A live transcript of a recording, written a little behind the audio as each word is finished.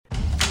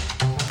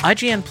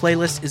IGN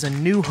Playlist is a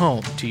new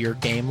home to your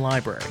game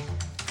library.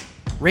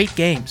 Rate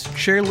games,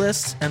 share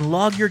lists, and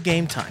log your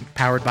game time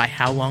powered by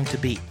How Long to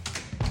Beat.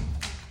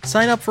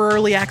 Sign up for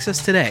early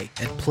access today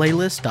at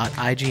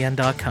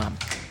playlist.ign.com.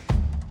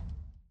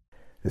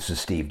 This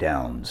is Steve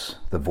Downs,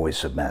 the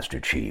voice of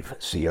Master Chief,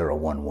 Sierra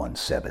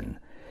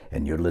 117,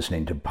 and you're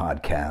listening to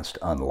Podcast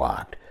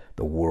Unlocked,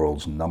 the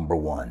world's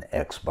 #1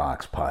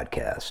 Xbox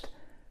podcast.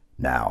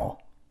 Now,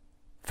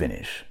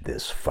 finish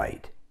this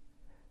fight.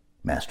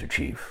 Master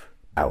Chief,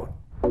 out.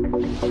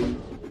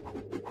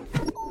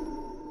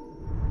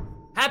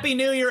 Happy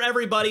New Year,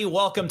 everybody.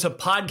 Welcome to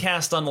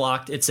Podcast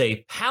Unlocked. It's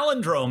a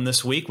palindrome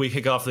this week. We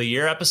kick off the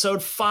year,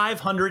 episode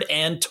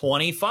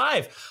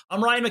 525.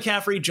 I'm Ryan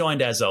McCaffrey,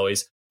 joined as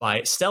always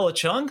by Stella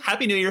Chung.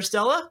 Happy New Year,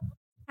 Stella.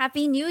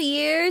 Happy New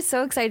Year.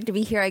 So excited to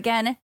be here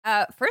again.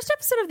 First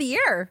episode of the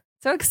year.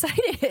 So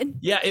excited.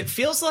 Yeah, it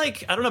feels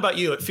like, I don't know about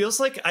you, it feels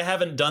like I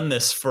haven't done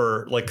this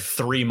for like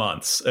 3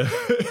 months.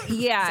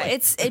 Yeah,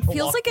 it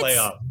feels like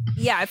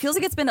it feels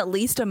like it's been at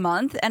least a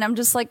month, and I'm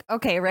just like,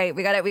 okay, right,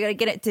 we gotta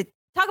get it to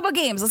talk about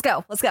games. Let's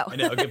go. I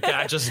know,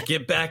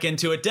 get back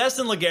into it.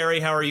 Destin Legary,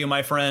 how are you,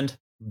 my friend?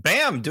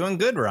 Bam, doing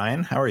good,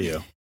 Ryan. How are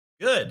you?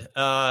 Good.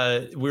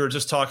 We were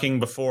just talking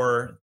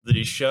before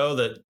the show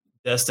that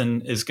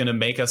Destin is going to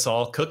make us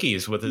all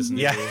cookies with his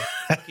new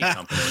cookie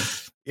company.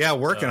 Yeah,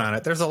 working on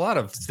it. There's a lot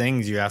of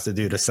things you have to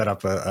do to set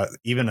up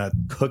even a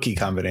cookie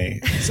company.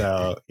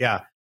 So,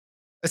 yeah,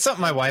 it's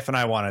something my wife and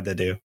I wanted to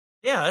do.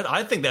 Yeah,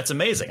 I think that's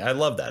amazing. I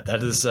love that.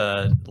 That is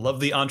love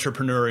the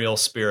entrepreneurial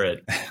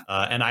spirit.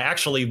 And I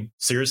actually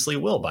seriously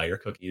will buy your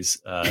cookies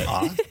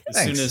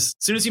as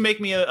soon as you make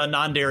me a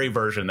non-dairy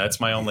version. That's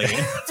my only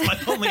hook.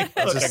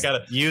 I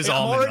gotta use I'm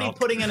already milk.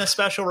 Putting in a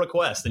special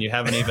request, and you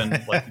haven't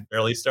even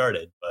barely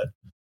started. But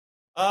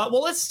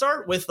well, let's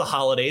start with the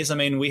holidays. I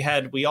mean, we're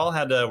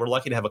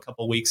lucky to have a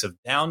couple weeks of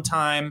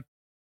downtime.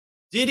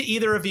 Did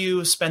either of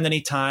you spend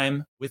any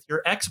time with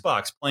your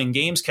Xbox playing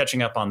games,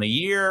 catching up on the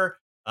year?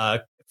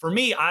 For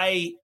me,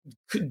 I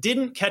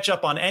didn't catch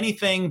up on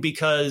anything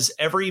because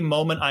every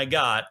moment I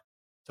got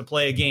to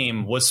play a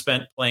game was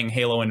spent playing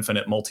Halo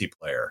Infinite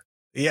multiplayer.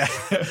 Yeah,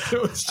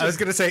 I was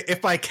going to say,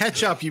 if by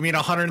catch up you mean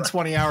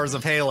 120 hours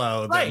of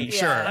Halo, then right,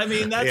 sure. I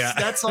mean,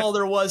 that's all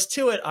there was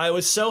to it. I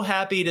was so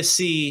happy to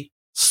see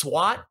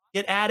SWAT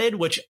get added,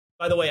 which,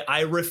 by the way,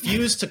 I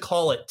refuse to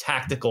call it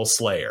Tactical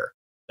Slayer.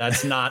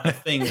 That's not a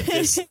thing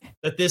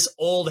that this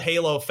old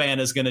Halo fan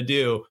is going to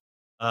do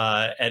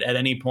at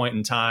any point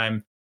in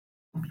time.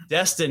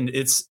 Destin,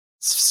 it's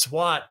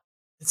SWAT.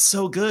 It's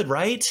so good,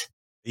 right?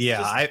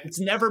 Yeah, it's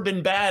never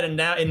been bad, and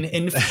now in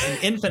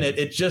Infinite,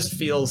 it just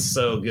feels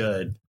so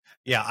good.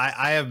 Yeah,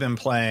 I have been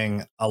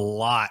playing a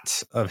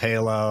lot of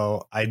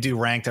Halo. I do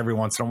ranked every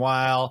once in a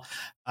while.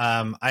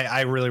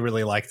 I really,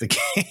 really like the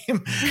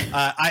game.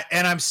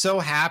 And I'm so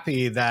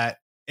happy that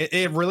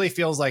it really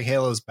feels like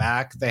Halo's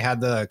back. They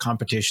had the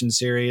competition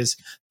series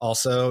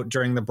also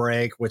during the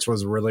break, which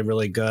was really,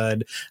 really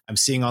good. I'm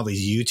seeing all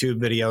these YouTube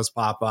videos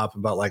pop up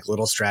about like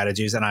little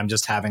strategies, and I'm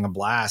just having a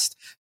blast.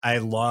 I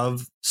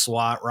love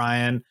SWAT,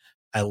 Ryan.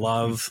 I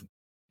love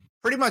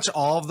pretty much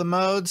all of the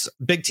modes.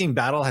 Big Team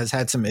Battle has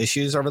had some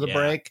issues over the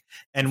break.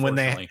 And when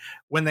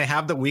they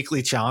have the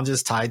weekly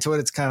challenges tied to it,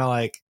 it's kind of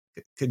like,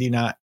 could you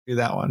not do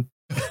that one?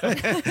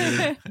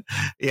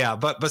 Yeah,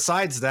 but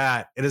besides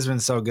that, it has been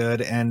so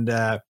good, and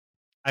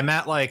I'm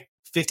at like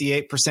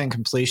 58%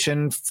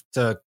 completion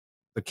to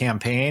the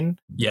campaign,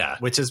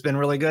 which has been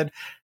really good.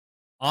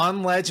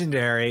 On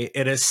Legendary,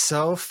 it is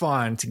so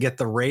fun to get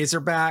the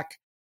Razorback,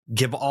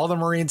 give all the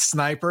Marine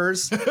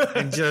snipers,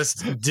 and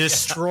just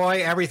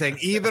destroy everything,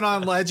 even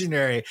on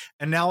Legendary.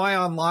 And now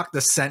I unlock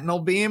the Sentinel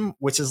Beam,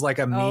 which is like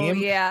a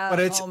meme, but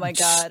it's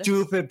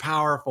stupid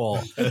powerful.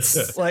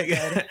 It's like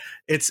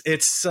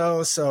it's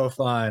so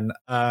fun.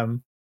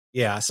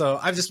 Yeah, so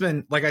I've just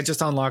been like, I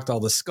just unlocked all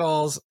the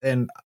skulls,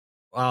 and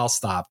I'll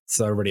stop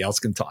so everybody else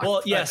can talk.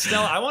 Well, yeah,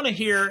 Stella, I want to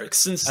hear,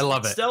 since I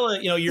love it. Stella,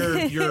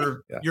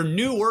 you're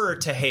newer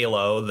to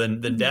Halo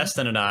than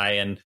Destin and I,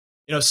 and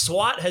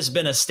SWAT has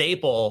been a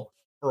staple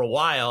for a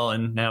while,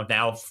 and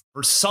now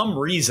for some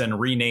reason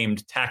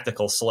renamed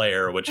Tactical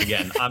Slayer, which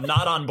again I'm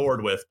not on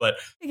board with. But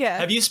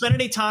have you spent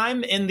any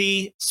time in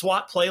the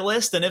SWAT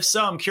playlist? And if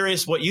so, I'm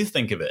curious what you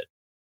think of it.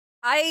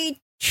 I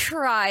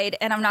tried,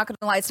 and I'm not going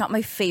to lie, it's not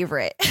my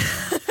favorite.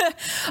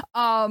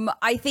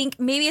 I think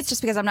maybe it's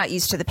just because I'm not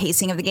used to the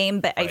pacing of the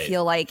game, but I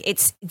feel like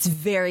it's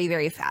very,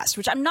 very fast,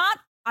 which I'm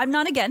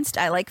not against.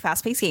 I like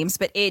fast-paced games,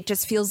 but it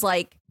just feels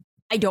like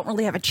I don't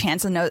really have a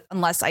chance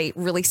unless I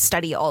really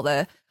study all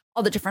the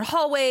different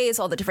hallways,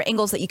 all the different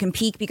angles that you can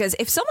peek, because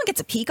if someone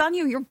gets a peek on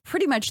you, you're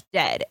pretty much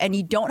dead, and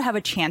you don't have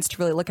a chance to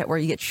really look at where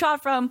you get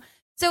shot from.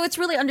 So it's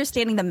really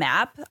understanding the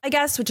map, I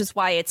guess, which is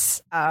why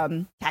it's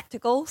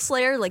Tactical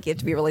Slayer. Like, you have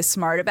to be really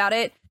smart about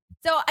it.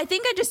 So I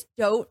think I just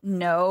don't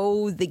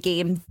know the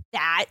game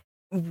that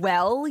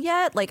well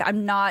yet. Like,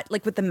 I'm not,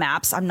 like, with the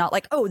maps, I'm not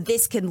like, oh,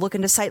 this can look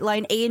into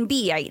sightline A and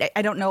B.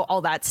 I don't know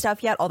all that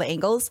stuff yet, all the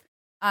angles.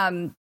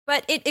 But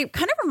But it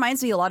kind of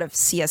reminds me a lot of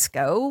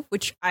CSGO,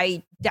 which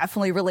I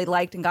definitely really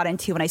liked and got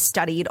into when I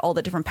studied all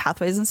the different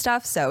pathways and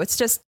stuff. So it's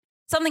just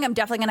something I'm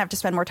definitely going to have to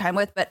spend more time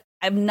with. But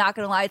I'm not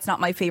going to lie, it's not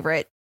my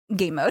favorite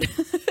game mode.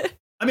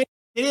 I mean,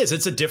 it is.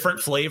 It's a different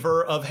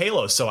flavor of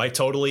Halo. So I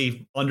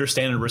totally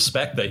understand and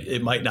respect that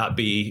it might not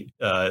be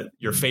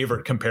your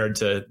favorite compared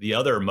to the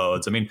other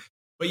modes. I mean,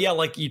 but yeah,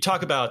 like you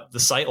talk about the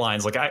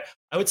sightlines, like I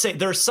would say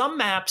there are some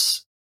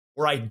maps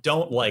where I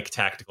don't like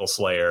Tactical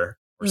Slayer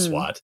or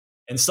SWAT.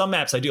 And some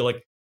maps I do.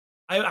 Like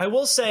I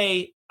will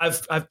say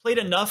I've played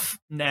enough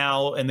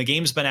now and the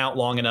game's been out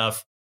long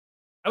enough.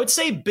 I would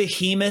say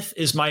Behemoth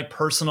is my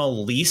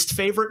personal least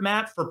favorite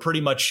map for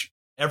pretty much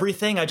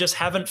everything. I just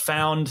haven't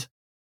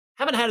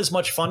had as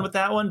much fun with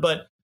that one.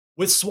 But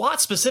with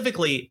SWAT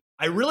specifically,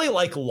 I really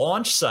like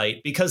Launch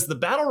Site because the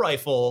battle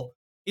rifle,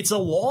 it's a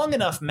long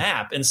enough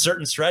map in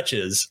certain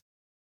stretches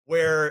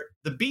where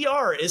the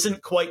BR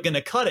isn't quite going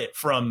to cut it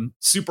from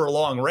super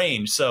long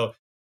range. So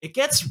it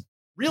gets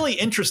really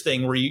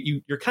interesting where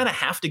you're kind of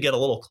have to get a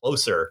little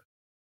closer.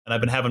 And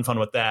I've been having fun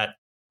with that.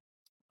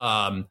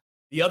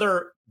 The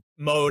other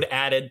mode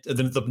added,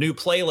 the new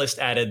playlist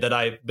added that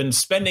I've been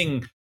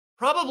spending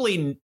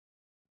probably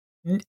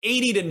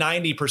 80 to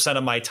 90%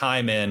 of my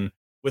time in,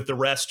 with the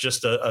rest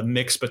just a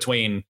mix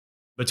between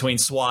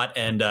SWAT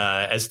and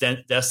as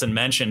Destin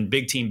mentioned,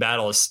 Big Team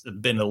Battle has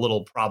been a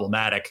little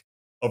problematic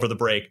over the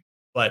break,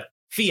 but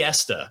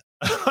Fiesta.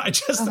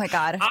 Oh my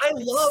God. I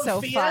love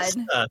so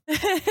Fiesta. Fun.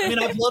 I mean,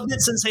 I've loved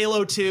it since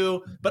Halo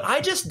 2, but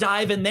I just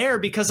dive in there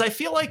because I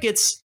feel like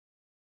it's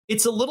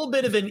a little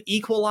bit of an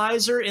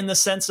equalizer in the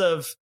sense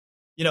of,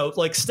 you know,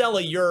 like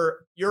Stella,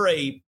 you're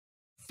a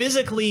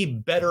physically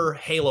better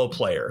Halo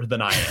player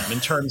than I am in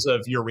terms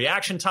of your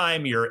reaction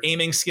time, your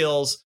aiming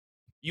skills.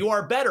 You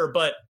are better,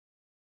 but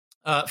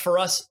for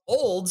us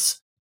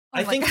olds,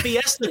 I think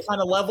Fiesta kind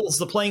of levels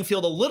the playing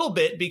field a little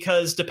bit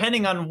because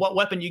depending on what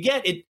weapon you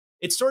get,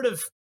 it sort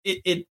of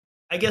it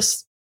I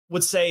guess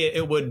would say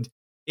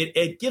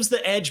it gives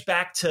the edge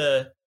back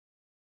to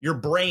your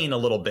brain a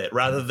little bit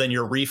rather than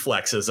your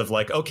reflexes of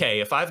like,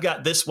 okay, if I've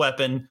got this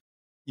weapon,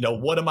 you know,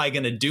 what am I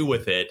going to do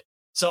with it?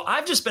 So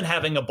I've just been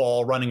having a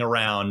ball running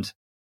around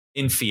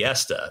in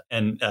Fiesta.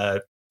 And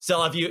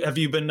Stella, have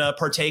you been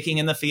partaking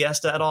in the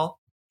Fiesta at all?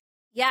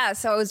 Yeah,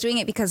 so I was doing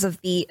it because of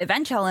the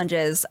event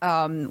challenges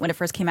when it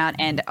first came out.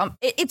 And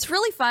it's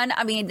really fun.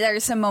 I mean,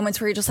 there's some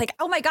moments where you're just like,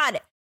 oh my God,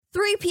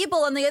 3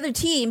 people on the other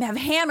team have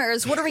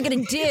hammers. What are we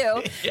going to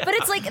do? Yeah. But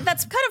it's like,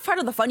 that's kind of part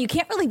of the fun. You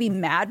can't really be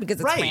mad because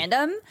it's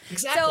random.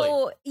 Exactly.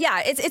 So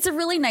yeah, it's a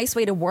really nice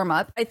way to warm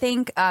up, I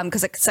think,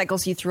 because it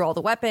cycles you through all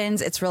the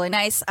weapons. It's really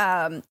nice.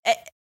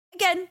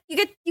 Again, you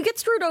get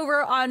screwed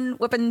over on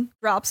weapon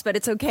drops, but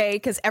it's okay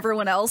because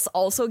everyone else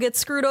also gets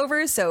screwed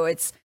over. So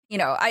it's, you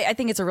know, I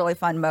think it's a really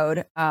fun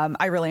mode.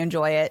 I really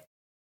enjoy it.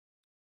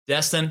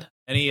 Destin,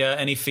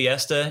 any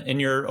Fiesta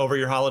over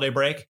your holiday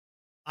break?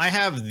 I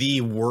have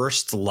the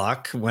worst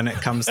luck when it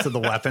comes to the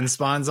weapon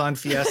spawns on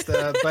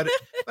Fiesta, but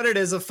it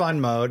is a fun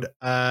mode.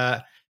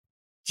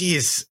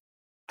 Geez,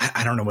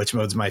 I don't know which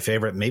mode's my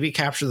favorite. Maybe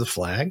Capture the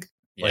Flag.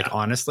 Yeah. Like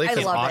honestly, I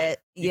love it.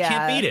 You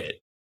can't beat it.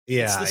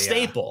 Yeah, it's the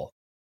staple.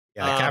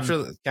 Yeah,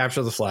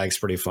 capture the flag's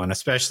pretty fun,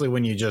 especially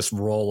when you just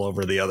roll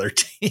over the other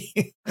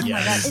team. Oh my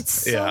God, it's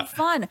so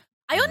fun.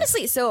 I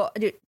honestly,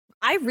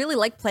 I really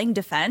like playing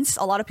defense.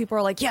 A lot of people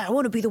are like, yeah, I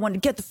want to be the one to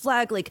get the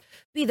flag, like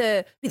be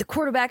the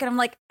quarterback. And I'm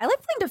like, I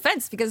like playing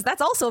defense because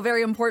that's also a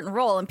very important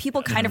role. And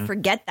people kind of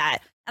forget that.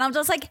 And I'm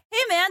just like,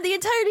 hey man, the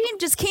entire team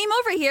just came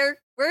over here.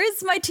 Where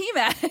is my team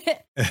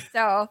at?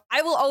 So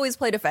I will always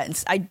play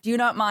defense. I do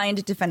not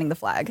mind defending the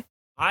flag.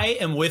 I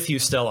am with you,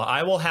 Stella.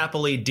 I will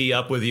happily D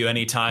up with you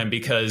anytime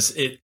because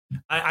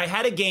I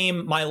had a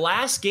game, my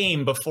last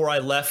game before I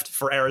left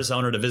for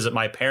Arizona to visit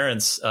my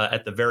parents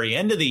at the very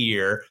end of the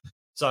year.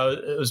 So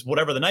it was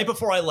whatever, the night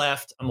before I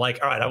left, I'm like,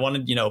 all right, I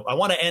want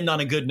to end on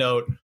a good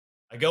note.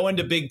 I go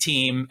into Big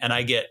Team and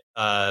I get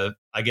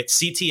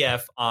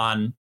CTF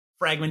on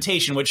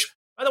Fragmentation, which,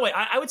 by the way,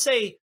 I would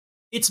say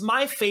it's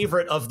my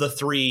favorite of the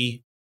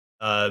 3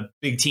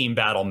 Big Team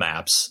battle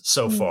maps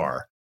so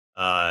far.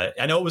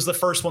 I know it was the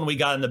first one we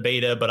got in the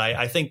beta, but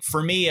I think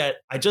for me, I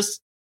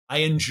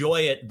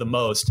enjoy it the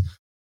most.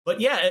 But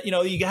yeah, you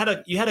know, you had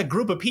a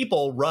group of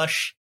people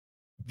rush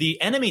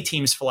the enemy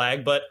team's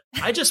flag, but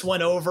I just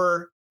went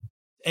over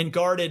and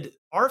guarded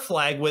our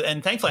flag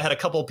and thankfully I had a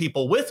couple of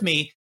people with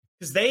me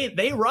because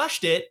they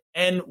rushed it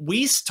and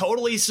we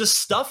totally just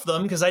stuffed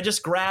them because I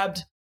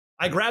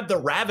grabbed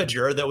the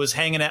Ravager that was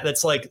hanging out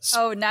that's like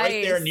right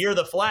there near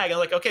the flag. I'm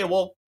like, okay,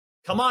 well,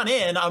 come on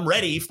in. I'm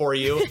ready for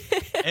you.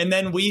 and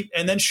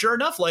then sure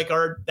enough, like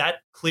that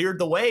cleared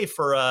the way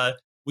for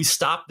we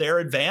stopped their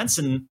advance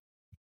and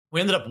we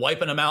ended up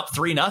wiping them out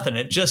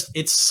 3-0.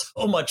 It's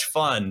so much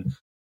fun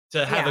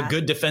to have a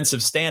good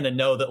defensive stand and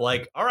know that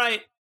like, all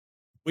right,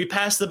 we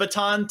passed the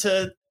baton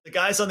to the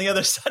guys on the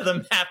other side of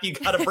the map. You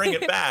got to bring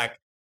it back.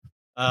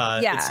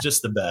 It's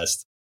just the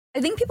best. I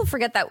think people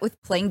forget that with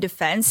playing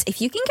defense, if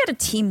you can get a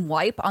team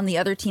wipe on the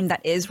other team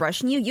that is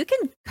rushing you, you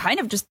can kind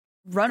of just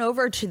run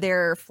over to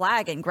their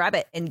flag and grab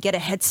it and get a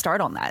head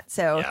start on that.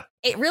 So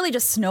it really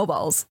just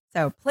snowballs.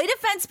 So play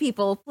defense,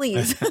 people,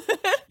 please.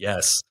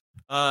 Yes.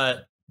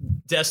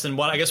 Destin,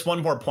 I guess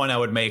one more point I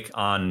would make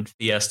on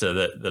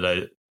Fiesta that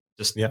I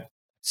just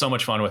so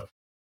much fun with.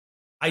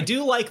 I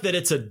do like that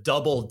it's a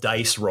double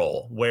dice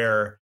roll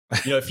where,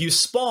 if you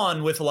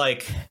spawn with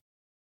like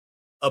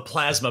a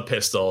plasma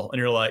pistol and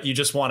you're like, you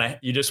just want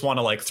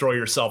to like throw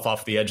yourself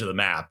off the edge of the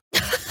map.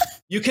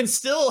 You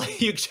just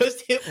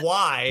hit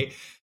Y,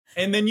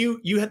 and then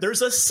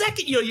there's a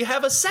second, you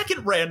have a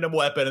second random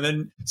weapon, and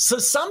then so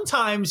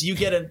sometimes you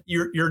get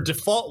your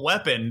default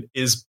weapon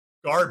is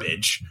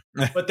garbage,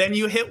 but then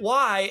you hit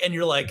Y and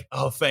you're like,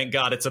 oh, thank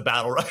God it's a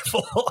battle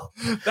rifle.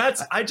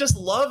 I just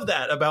love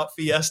that about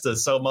Fiesta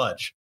so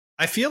much.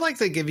 I feel like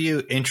they give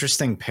you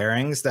interesting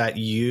pairings that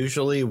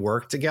usually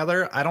work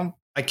together.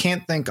 I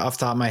can't think off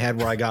the top of my head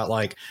where I got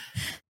like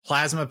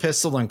plasma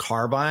pistol and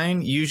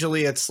carbine.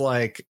 Usually it's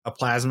like a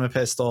plasma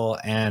pistol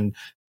and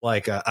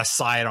like a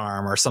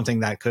sidearm or something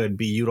that could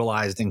be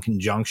utilized in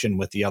conjunction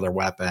with the other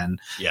weapon.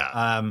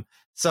 Yeah.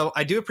 So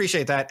I do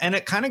appreciate that. And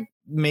it kind of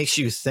makes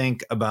you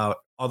think about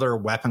other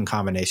weapon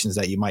combinations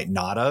that you might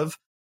not have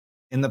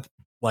in the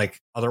like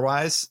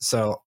otherwise.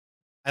 So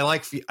I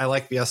like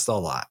Fiesta a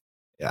lot.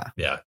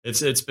 Yeah.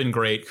 It's been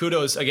great.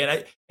 Kudos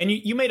again. And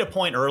you made a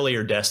point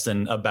earlier,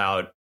 Destin,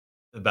 about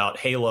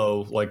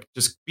Halo, like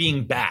just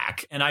being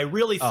back. And I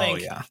really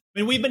think, I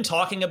mean, we've been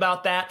talking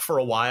about that for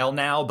a while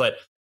now, but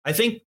I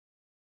think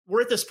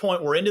we're at this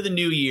point, we're into the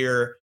new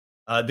year.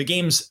 The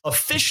game's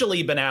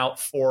officially been out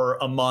for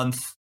a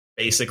month,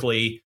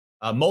 basically.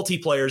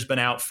 Multiplayer's been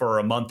out for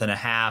a month and a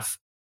half.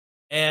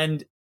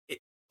 And it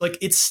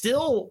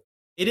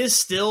is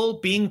still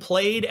being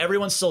played.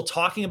 Everyone's still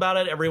talking about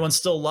it. Everyone's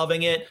still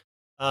loving it.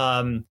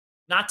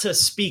 Not to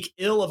speak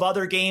ill of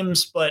other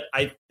games, but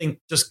I think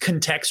just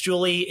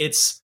contextually, it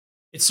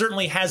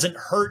certainly hasn't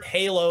hurt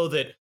Halo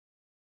that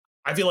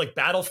I feel like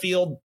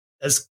Battlefield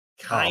has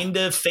kind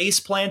of face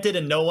planted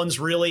and no one's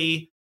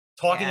really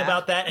talking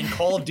about that. And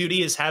Call of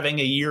Duty is having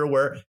a year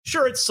where,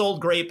 sure, it's sold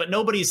great, but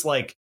nobody's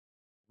like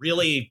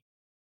really.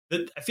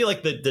 I feel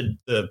like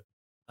the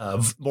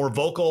more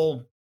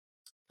vocal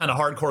kind of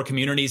hardcore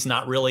community is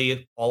not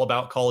really all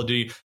about Call of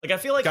Duty. Like I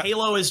feel like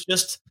Halo is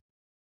just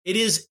it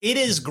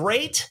is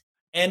great.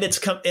 And its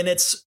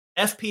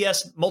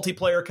FPS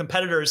multiplayer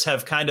competitors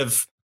have kind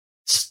of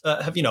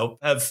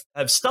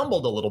have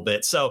stumbled a little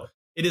bit. So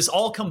it is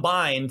all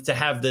combined to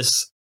have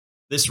this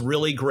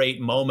really great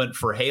moment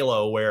for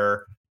Halo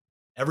where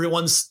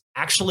everyone's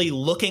actually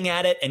looking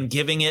at it and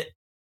giving it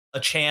a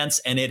chance,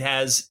 and it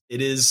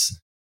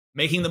is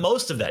making the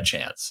most of that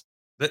chance.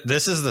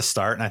 This is the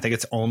start, and I think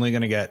it's only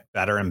going to get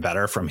better and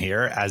better from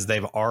here, as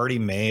they've already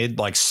made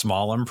like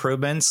small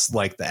improvements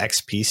like the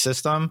XP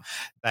system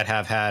that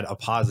have had a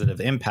positive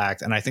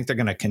impact. And I think they're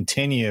going to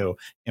continue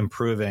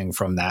improving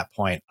from that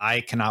point. I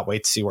cannot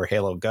wait to see where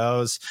Halo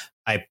goes.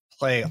 I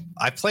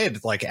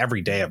played like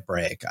every day at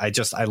break. I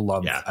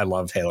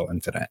love Halo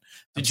Infinite.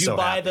 Did you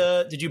buy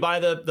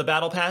the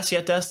battle pass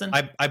yet, Destin?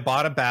 I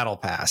bought a battle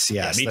pass.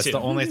 Yes. Yeah, me That's too. the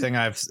only thing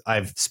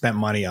I've spent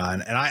money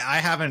on. And I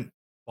haven't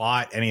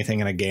bought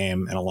anything in a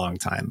game in a long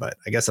time, but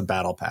I guess a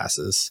battle pass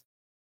is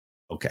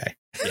okay.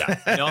 Yeah,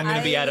 I know I'm going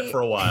to be at it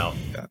for a while.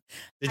 Yeah.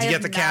 Did you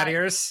get the cat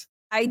ears?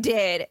 I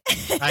did.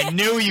 I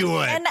knew you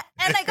would. And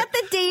I got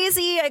the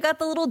daisy. I got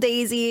the little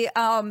daisy.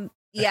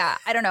 Yeah,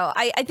 I don't know.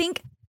 I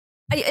think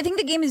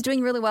the game is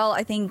doing really well.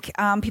 I think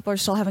people are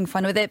still having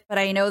fun with it, but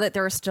I know that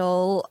there are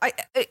still,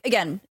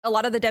 again, a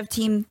lot of the dev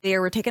team, they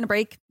were taking a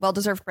break,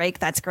 well-deserved break.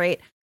 That's great.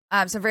 So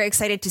I'm very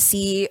excited to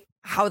see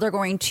how they're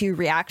going to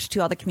react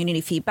to all the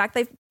community feedback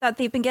that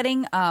they've been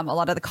getting. A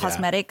lot of the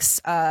cosmetics,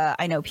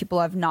 I know people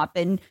have not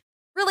been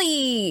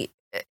really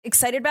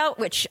excited about,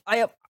 which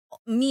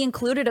me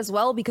included as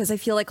well, because I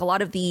feel like a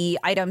lot of the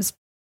items,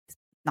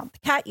 not the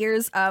cat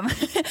ears,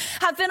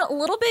 have been a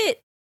little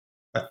bit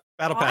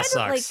Battle Pass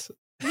sucks.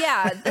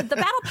 Yeah, the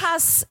Battle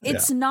Pass,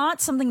 it's not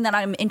something that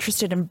I'm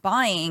interested in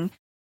buying.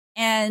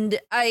 And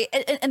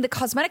the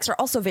cosmetics are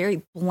also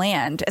very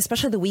bland,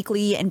 especially the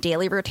weekly and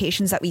daily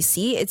rotations that we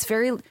see. It's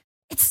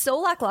so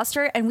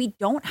lackluster, and we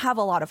don't have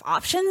a lot of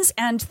options.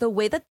 And the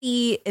way that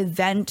the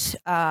event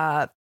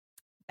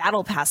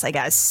Battle Pass, I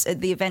guess,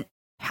 the event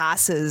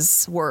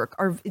passes work,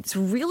 it's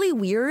really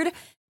weird.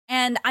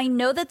 And I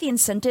know that the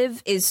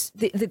incentive is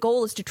the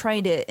goal is to try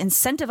to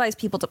incentivize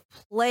people to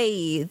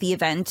play the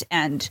event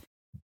and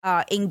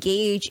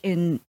engage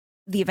in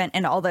the event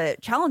and all the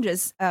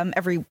challenges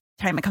every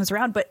time it comes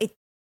around, but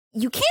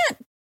you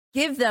can't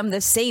give them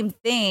the same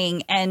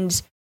thing.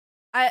 And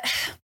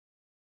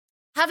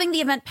having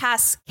the event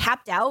pass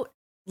capped out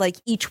like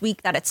each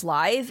week that it's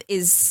live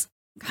is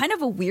kind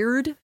of a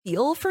weird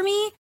feel for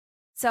me.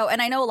 So,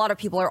 and I know a lot of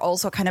people are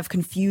also kind of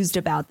confused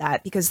about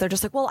that, because they're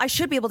just like, well, I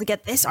should be able to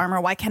get this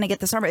armor. Why can't I get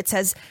this armor? It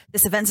says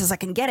this event says I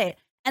can get it.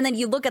 And then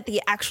you look at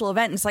the actual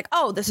event and it's like,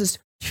 oh, this is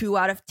 2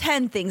 out of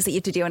 10 things that you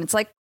have to do. And it's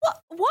like,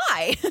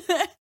 why?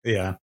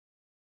 Yeah.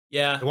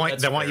 Yeah.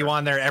 They want you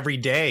on there every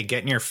day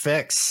getting your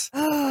fix.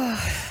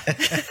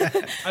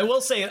 I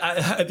will say,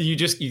 you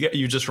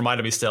just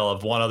reminded me still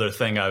of one other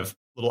thing.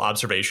 Little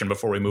observation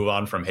before we move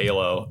on from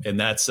Halo, and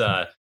that's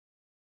what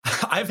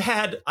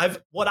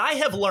I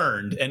have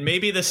learned, and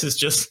maybe this is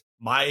just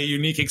my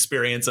unique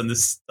experience, and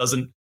this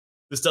doesn't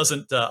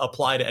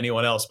apply to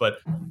anyone else, but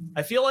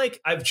I feel like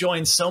I've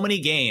joined so many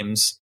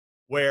games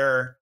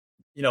where,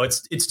 you know,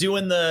 it's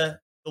doing the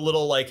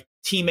little like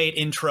teammate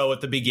intro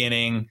at the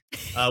beginning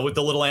with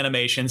the little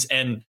animations,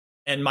 and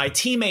my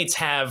teammates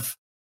have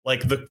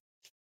like the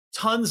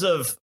tons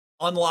of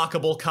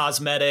unlockable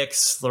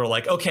cosmetics. They're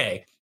like,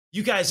 okay,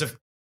 you guys have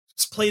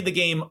played the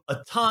game a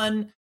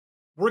ton.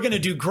 We're going to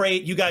do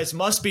great. You guys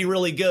must be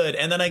really good.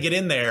 And then I get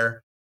in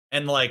there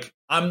and like,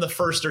 I'm the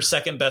first or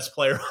second best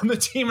player on the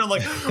team. And I'm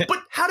like,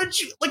 but how did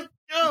you like,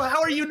 oh,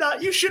 how are you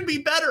not? You should be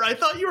better. I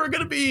thought you were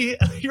going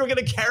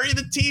to carry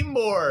the team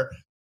more.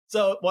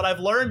 So what I've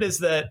learned is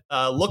that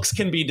looks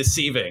can be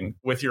deceiving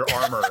with your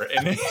armor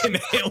in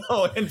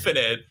Halo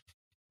Infinite.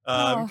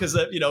 Because,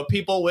 you know,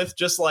 people with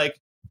just like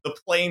the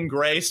plain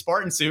gray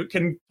Spartan suit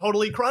can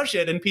totally crush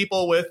it. And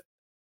people with,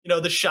 you know,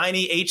 the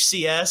shiny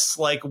HCS,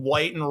 like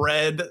white and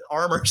red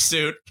armor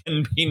suit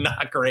can be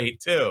not great,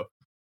 too.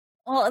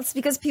 Well, it's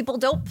because people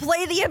don't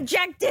play the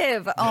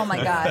objective. Oh,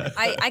 my God.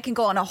 I can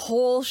go on a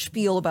whole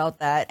spiel about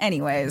that.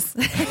 Anyways.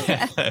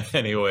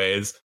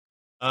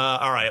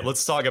 All right,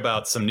 let's talk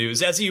about some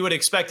news. As you would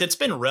expect, it's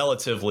been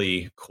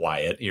relatively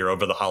quiet here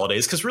over the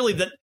holidays because really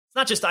it's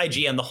not just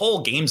IGN. The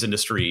whole games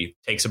industry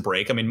takes a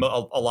break. I mean,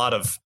 a lot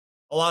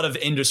of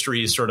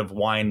industries sort of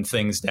wind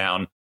things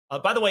down.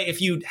 By the way,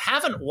 if you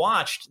haven't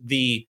watched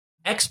the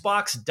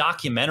Xbox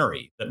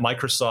documentary that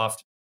Microsoft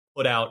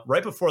put out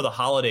right before the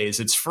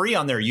holidays, it's free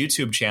on their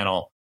YouTube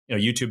channel, you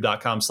know,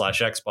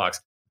 youtube.com/Xbox.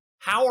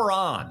 Power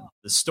On,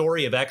 the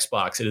story of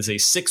Xbox. It is a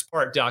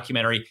 6-part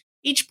documentary.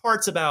 Each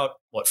part's about,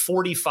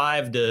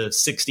 45 to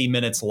 60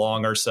 minutes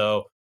long or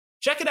so.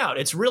 Check it out.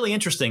 It's really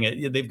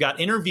interesting. They've got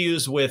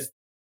interviews with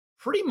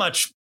pretty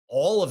much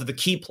all of the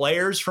key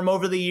players from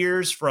over the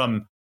years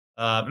from,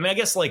 I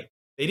guess like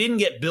they didn't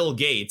get Bill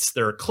Gates.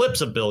 There are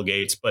clips of Bill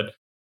Gates, but,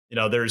 you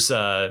know, there's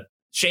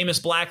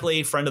Seamus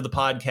Blackley, friend of the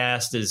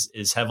podcast,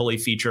 is heavily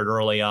featured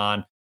early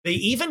on. They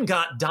even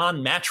got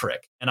Don Mattrick,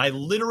 and I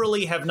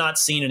literally have not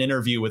seen an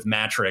interview with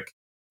Mattrick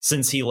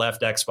since he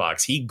left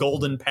Xbox. He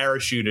golden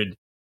parachuted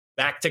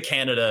back to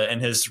Canada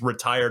and has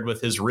retired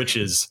with his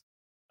riches,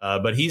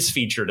 but he's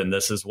featured in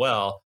this as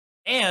well.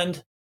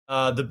 And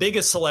the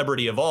biggest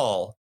celebrity of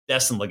all,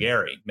 Destin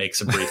Legary,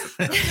 makes a brief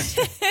appearance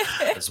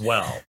as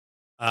well.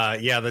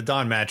 Yeah, the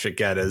Don Mattrick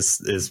get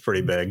is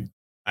pretty big.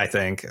 I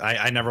think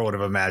I never would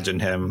have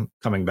imagined him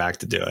coming back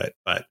to do it,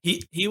 but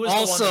he was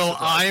also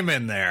I'm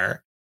in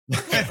there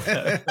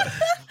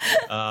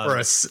for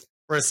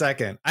a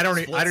second. I don't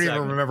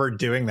even remember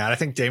doing that. I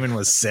think Damon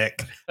was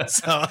sick.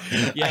 So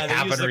yeah,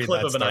 they used a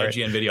clip of an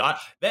IGN video.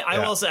 I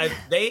will say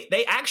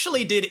they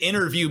actually did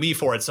interview me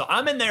for it. So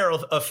I'm in there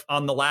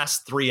on the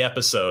last 3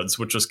 episodes,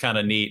 which was kind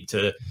of neat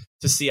to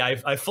see.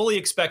 I fully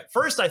expect.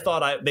 First, I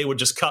thought they would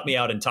just cut me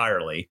out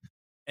entirely.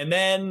 And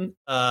then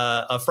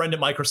a friend at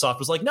Microsoft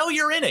was like, no,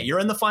 you're in it. You're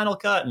in the final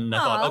cut. And I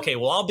thought, okay,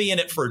 well, I'll be in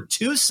it for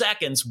 2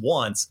 seconds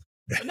once.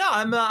 But no,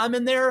 I'm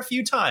in there a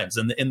few times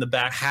in the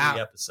back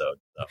 3 episodes.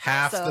 So.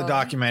 Half the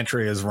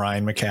documentary is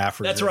Ryan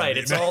McCaffrey. That's right.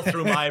 It's all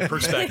through my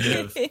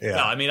perspective. Yeah.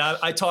 No, I mean,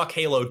 I talk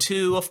Halo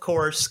 2, of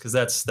course, because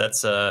that's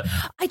I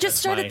just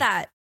started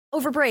that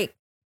over break.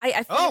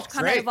 I finished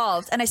Combat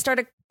Evolved, and I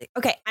started.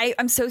 Okay,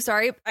 I'm so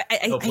sorry.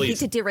 I hate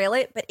to derail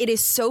it, but it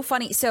is so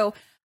funny. So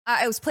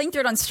I was playing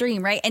through it on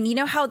stream, right? And you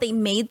know how they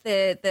made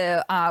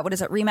the what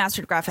is it,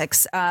 remastered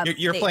graphics?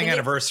 You're playing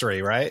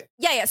Anniversary, right?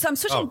 Yeah. So I'm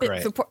switching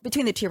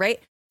between the two, right?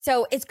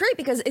 So it's great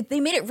because they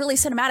made it really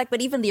cinematic,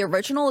 but even the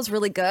original is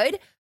really good.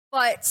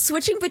 But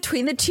switching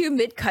between the two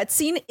mid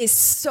cutscene is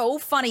so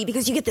funny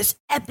because you get this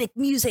epic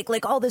music,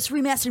 like all this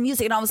remastered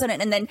music, and all of a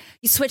sudden, and then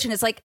you switch and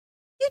it's like,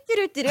 the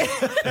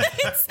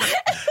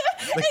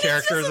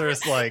characters are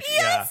just like,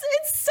 yes,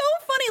 it's so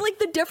funny. Like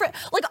the different,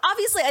 like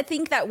obviously, I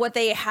think that what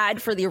they had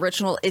for the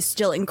original is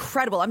still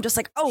incredible. I'm just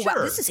like, oh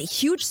wow, this is a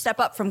huge step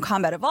up from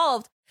Combat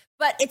Evolved,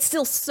 but it's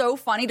still so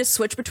funny to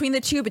switch between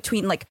the two,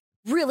 between like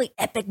really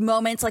epic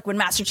moments, like when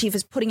Master Chief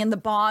is putting in the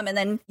bomb, and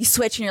then you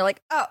switch and you're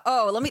like,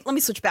 oh, let me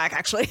switch back.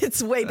 Actually,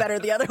 it's way better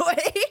the other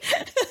way.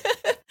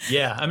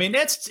 Yeah, I mean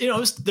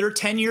they're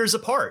 10 years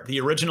apart. The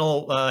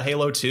original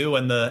Halo 2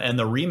 and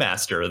the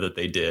remaster that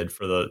they did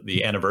for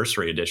the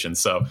anniversary edition.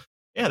 So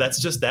yeah,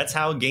 that's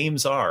how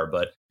games are.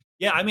 But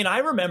yeah, I mean, I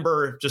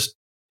remember just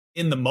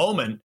in the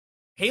moment,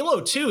 Halo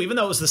 2, even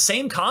though it was the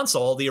same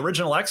console, the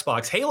original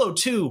Xbox, Halo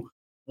 2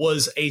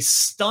 was a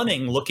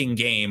stunning looking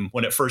game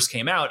when it first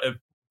came out.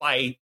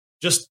 By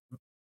just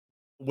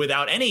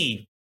without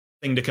anything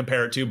to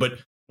compare it to, but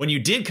when you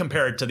did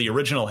compare it to the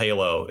original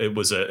Halo, it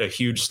was a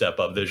huge step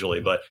up visually.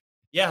 But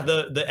yeah,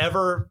 the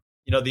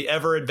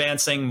ever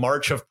advancing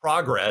march of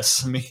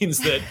progress means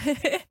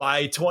that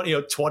by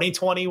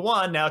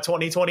 2021, now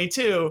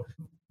 2022,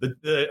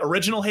 the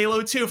original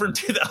Halo 2 from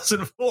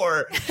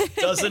 2004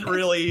 doesn't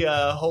really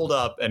hold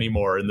up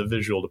anymore in the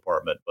visual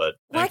department. But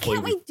why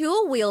can't we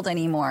dual wield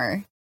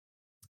anymore?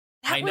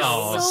 I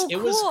know. It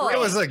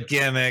was a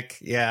gimmick.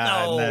 Yeah.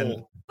 No. And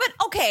then,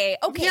 but okay.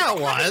 Yeah,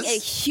 it was. A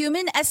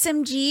human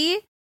SMG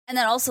and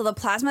then also the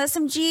plasma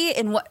SMG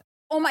and what?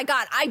 Oh my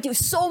God, I do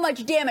so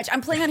much damage.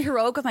 I'm playing on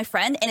Heroic with my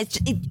friend and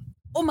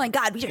oh my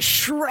God, we just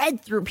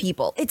shred through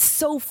people. It's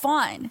so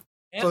fun.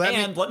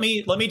 And let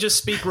me just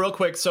speak real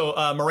quick. So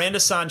Miranda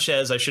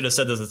Sanchez, I should have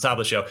said this at the top of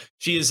the show.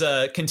 She is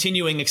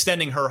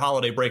extending her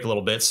holiday break a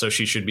little bit, so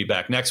she should be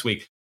back next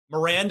week.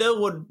 Miranda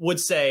would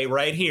say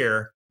right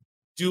here,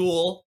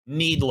 dual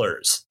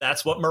needlers.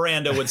 That's what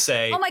Miranda would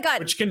say. Oh my God.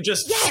 Which can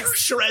just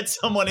shred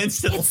someone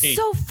instantly. It's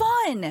so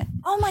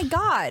fun. Oh my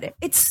God.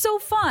 It's so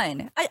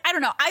fun. I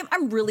don't know.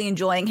 I'm really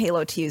enjoying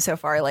Halo 2 so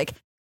far. Like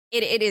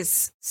it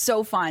is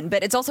so fun,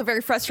 but it's also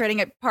very frustrating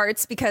at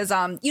parts because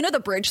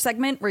the bridge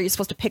segment where you're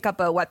supposed to pick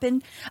up a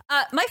weapon.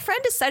 My friend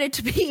decided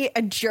to be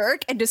a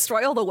jerk and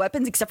destroy all the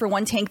weapons except for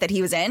one tank that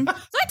he was in. So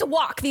I had to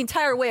walk the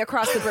entire way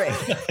across the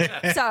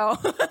bridge. So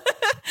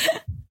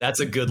that's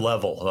a good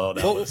level. Oh,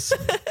 that was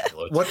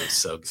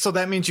so good. So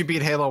that means you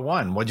beat Halo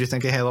 1. What'd you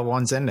think of Halo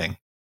 1's ending?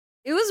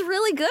 It was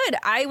really good.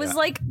 I was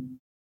like,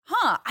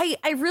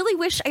 I really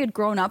wish I had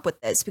grown up with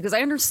this because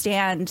I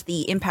understand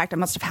the impact it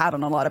must have had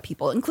on a lot of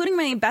people, including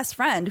my best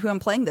friend who I'm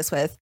playing this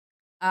with.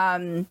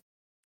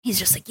 He's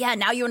just like, yeah,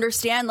 now you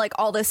understand like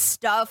all this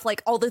stuff,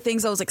 like all the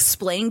things I was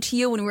explaining to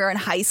you when we were in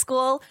high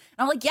school. And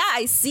I'm like, yeah,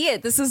 I see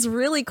it. This is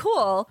really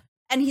cool.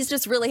 And he's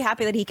just really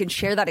happy that he can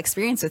share that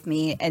experience with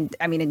me. And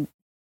I mean,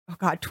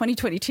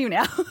 2022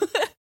 now.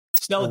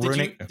 Stella,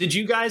 did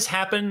you guys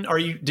happen?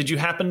 Did you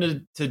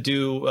happen to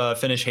do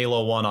finish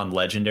Halo 1 on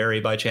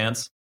Legendary by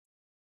chance?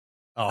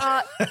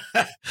 Oh,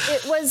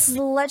 it was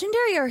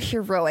Legendary or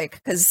Heroic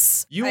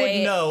because you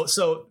would know.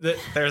 So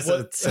there's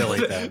a silly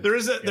thing.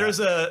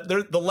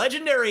 The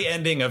Legendary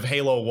ending of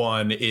Halo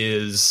 1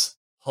 is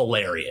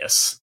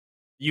hilarious.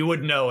 You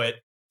would know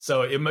it.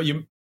 So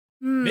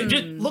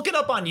just look it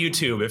up on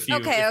YouTube if you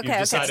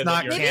decided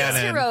not maybe it's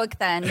Heroic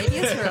then.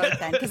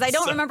 Because I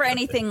don't remember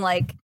anything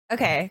like.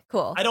 Okay,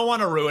 cool. I don't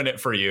want to ruin it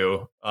for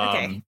you.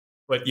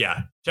 But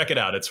yeah, check it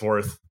out. It's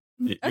worth.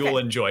 You'll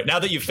enjoy it. Now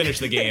that you've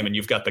finished the game and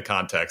you've got the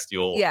context,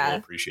 you'll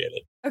appreciate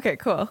it. Okay,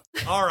 cool.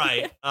 All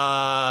right.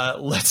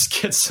 Let's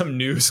get some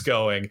news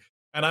going.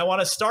 And I want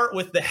to start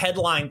with the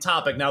headline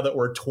topic now that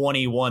we're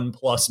 21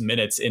 plus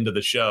minutes into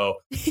the show.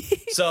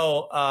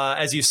 So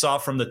as you saw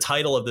from the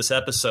title of this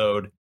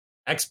episode,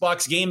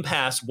 Xbox Game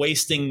Pass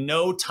wasting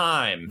no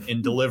time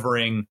in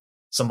delivering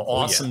some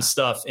awesome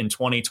stuff in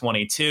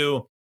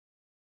 2022.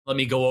 Let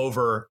me go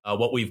over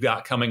what we've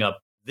got coming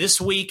up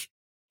this week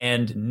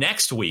and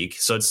next week.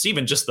 So it's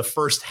even just the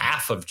first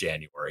half of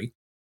January.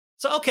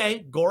 So,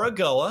 okay,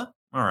 Gorogoa.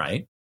 All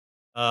right.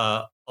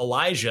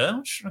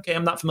 Elijah. Okay,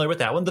 I'm not familiar with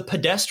that one. The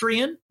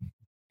Pedestrian,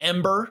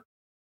 Ember.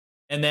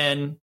 And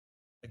then,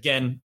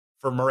 again,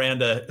 for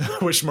Miranda,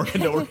 wish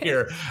Miranda were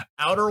here,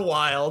 Outer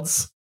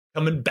Wilds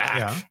coming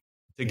back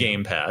to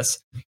Game Pass.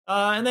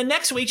 And then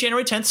next week,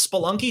 January 10th,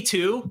 Spelunky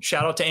 2.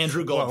 Shout out to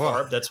Andrew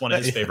Goldfarb. That's one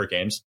of his favorite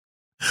games.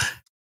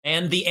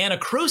 And the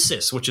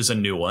Anacrusis, which is a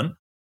new one.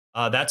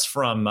 That's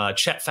from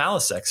Chet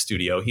Falasek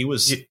Studio. He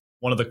was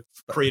one of the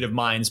creative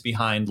minds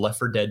behind Left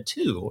 4 Dead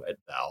 2 at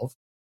Valve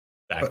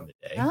back in the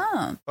day.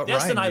 Oh.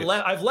 Destin,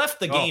 I've left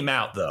the game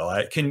out,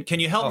 though. Can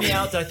you help me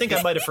out? I think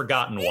I might have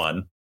forgotten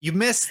one. You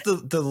missed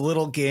the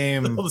little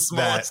game the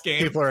smallest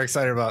game people are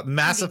excited about.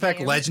 Mass Effect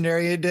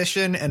Legendary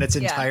Edition in its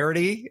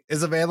entirety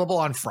is available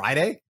on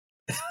Friday,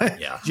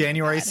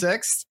 January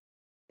 6th.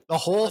 The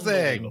whole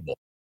thing,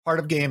 part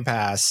of Game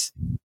Pass.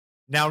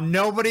 Now,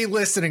 nobody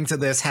listening to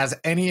this has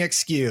any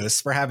excuse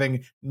for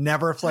having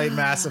never played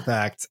Mass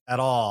Effect at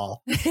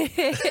all.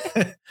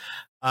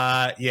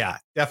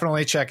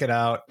 Definitely check it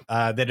out.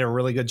 They did a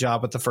really good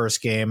job with the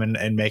first game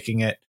and making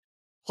it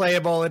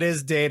playable. It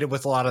is dated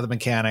with a lot of the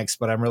mechanics,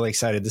 but I'm really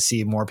excited to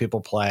see more people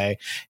play.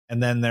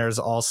 And then there's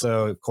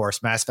also, of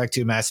course, Mass Effect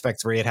 2, Mass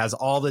Effect 3. It has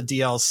all the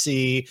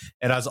DLC.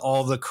 It has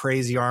all the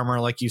crazy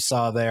armor like you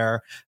saw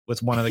there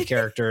with one of the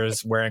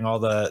characters wearing all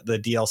the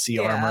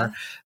DLC armor.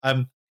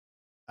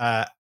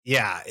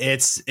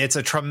 It's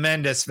a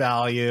tremendous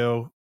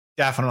value.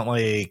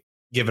 Definitely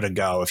give it a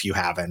go if you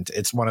haven't.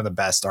 It's one of the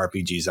best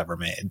RPGs ever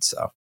made.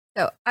 So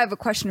I have a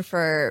question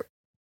for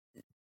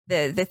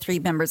the three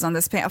members on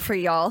this panel for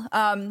y'all.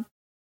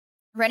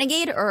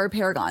 Renegade or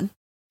Paragon?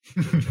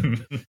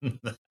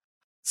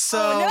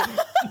 So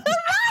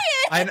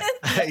Ryan!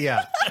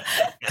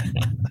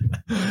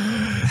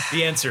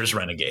 The answer is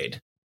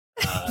Renegade.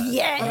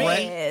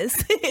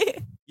 Yes.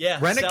 Yeah,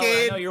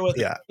 Renegade. Stella, you're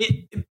with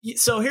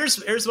so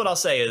here's what I'll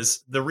say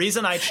is the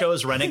reason I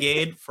chose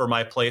Renegade for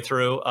my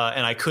playthrough,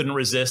 and I couldn't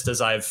resist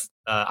as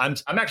I'm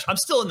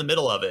still in the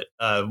middle of it.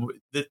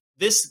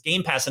 This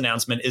Game Pass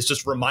announcement is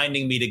just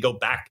reminding me to get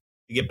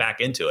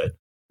back into it.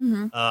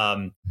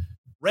 Mm-hmm.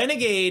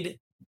 Renegade,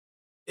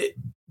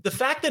 the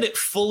fact that it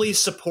fully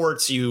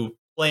supports you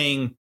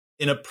playing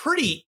in a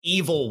pretty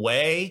evil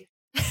way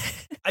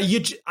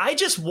I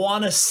just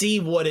want to see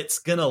what it's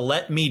gonna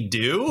let me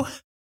do,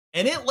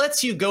 and it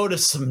lets you go to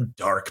some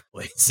dark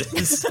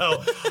places.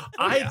 So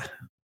I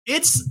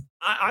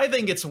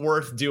think it's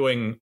worth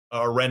doing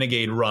a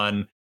Renegade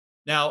run.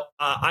 Now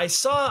I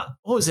saw,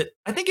 what was it?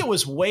 I think it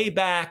was way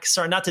back.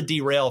 Sorry, not to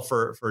derail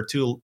for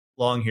too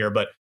long here,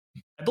 but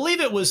I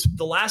believe it was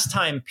the last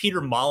time Peter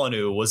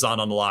Molyneux was on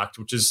Unlocked,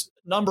 which is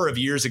a number of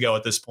years ago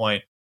at this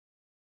point.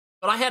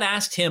 But I had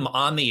asked him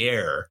on the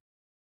air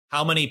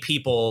how many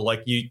people,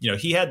 like, you know,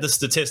 he had the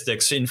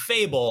statistics in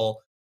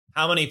Fable,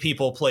 how many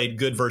people played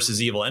good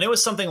versus evil. And it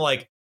was something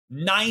like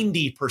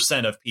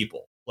 90% of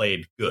people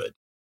played good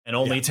and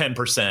only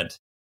 10%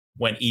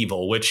 went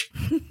evil, which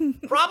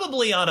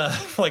probably on a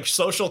like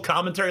social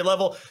commentary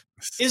level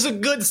is a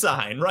good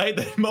sign, right?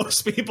 That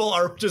most people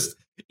are just,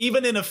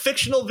 even in a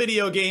fictional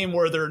video game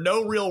where there are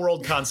no real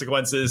world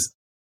consequences,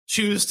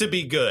 choose to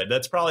be good.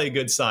 That's probably a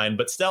good sign.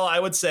 But Stella, I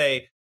would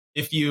say,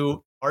 if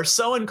you are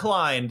so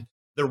inclined,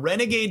 the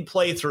Renegade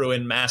playthrough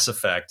in Mass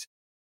Effect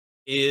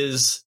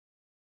is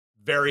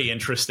very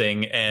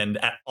interesting and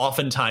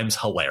oftentimes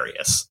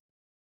hilarious.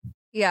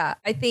 Yeah,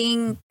 I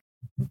think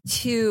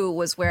 2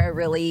 was where I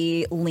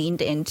really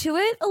leaned into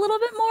it a little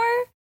bit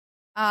more.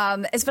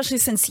 Especially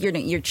since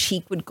your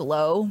cheek would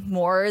glow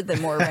more the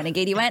more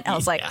Renegade you went. I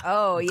was like,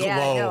 oh yeah,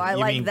 Glow. no, I You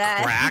like mean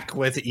that. Crack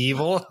with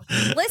evil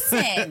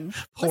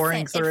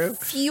Pouring through. It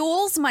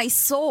fuels my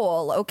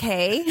soul.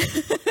 Okay.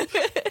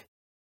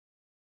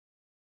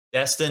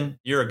 Destin,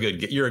 you're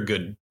a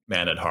good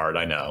man at heart.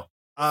 I know.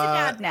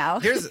 Dad now.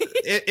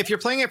 If you're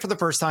playing it for the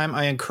first time,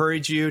 I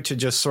encourage you to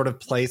just sort of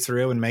play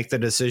through and make the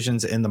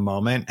decisions in the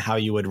moment, how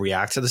you would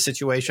react to the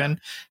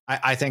situation.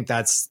 I think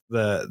that's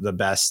the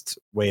best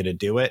way to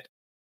do it.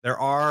 There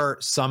are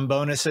some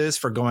bonuses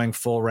for going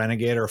full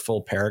Renegade or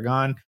full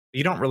Paragon.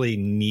 You don't really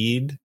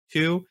need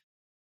to.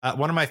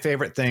 One of my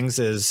favorite things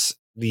is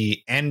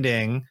the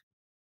ending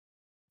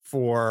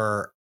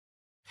for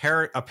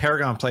a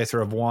Paragon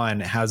playthrough of 1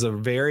 has a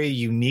very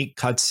unique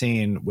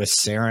cutscene with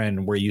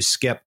Saren where you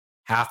skip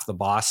half the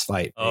boss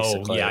fight.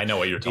 Basically. Oh yeah, I know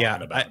what you're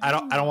talking about. I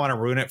don't want to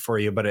ruin it for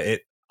you,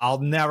 but I'll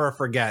never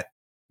forget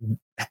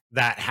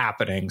that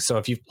happening. So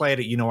if you've played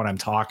it, you know what I'm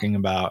talking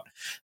about.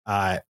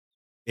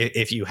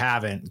 If you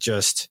haven't,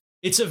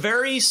 it's a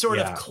very sort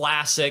of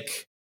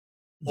classic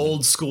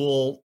old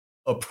school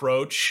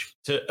approach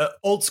to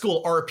old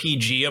school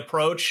RPG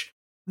approach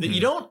that you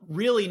don't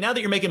really, now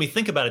that you're making me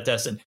think about it,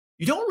 Destin,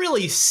 you don't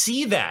really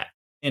see that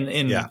in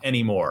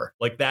anymore.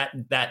 Like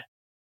that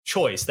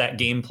choice, that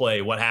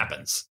gameplay, what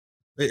happens.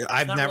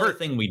 I've never really a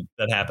thing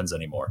that happens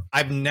anymore.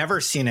 I've never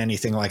seen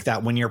anything like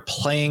that when you're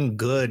playing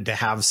good to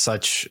have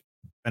such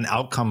an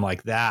outcome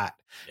like that.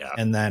 Yeah.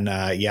 And then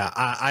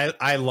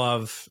I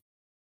love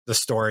the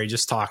story.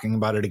 Just talking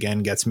about it again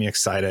gets me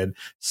excited.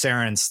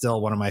 Saren's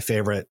still one of my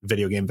favorite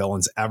video game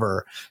villains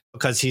ever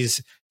because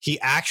he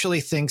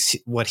actually thinks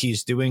what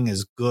he's doing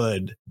is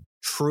good,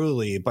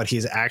 truly, but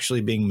he's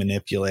actually being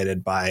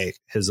manipulated by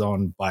his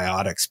own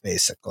biotics,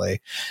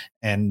 basically.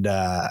 And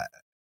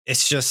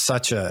it's just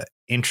such a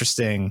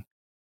interesting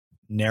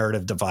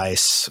narrative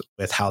device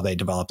with how they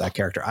develop that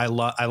character. I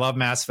love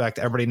Mass Effect.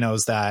 Everybody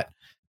knows that.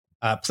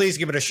 Please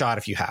give it a shot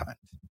if you haven't.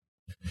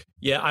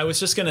 Yeah, I was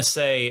just going to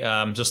say,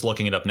 just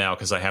looking it up now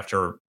because I have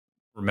to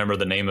remember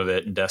the name of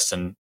it. And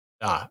Destin,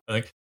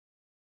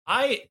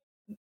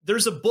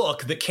 there's a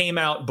book that came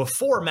out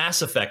before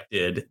Mass Effect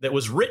did that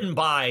was written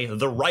by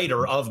the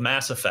writer of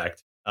Mass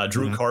Effect,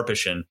 Drew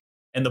Karpyshyn,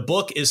 and the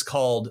book is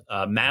called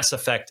Mass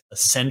Effect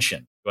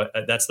Ascension.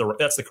 That's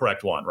the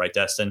correct one, right,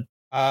 Destin?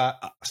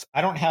 I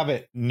don't have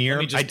it near.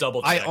 Let me just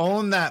double check. I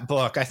own that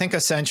book. I think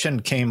Ascension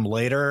came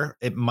later.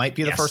 It might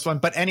be the first one,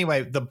 but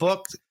anyway, the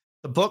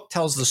book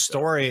tells the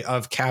story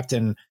of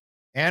Captain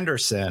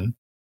Anderson.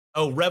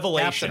 Oh,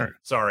 Revelation.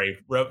 Sorry.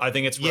 I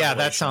think it's Revelation. Yeah,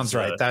 that sounds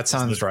right. That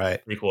sounds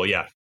right. Pretty cool.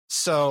 Yeah.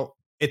 So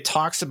it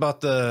talks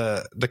about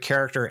the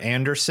character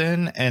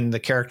Anderson and the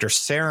character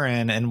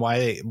Saren and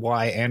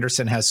why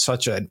Anderson has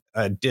such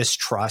a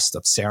distrust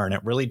of Saren.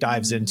 It really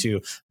dives into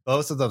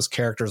both of those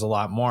characters a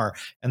lot more.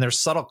 And there's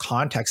subtle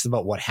context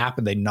about what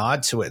happened. They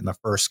nod to it in the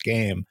first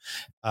game.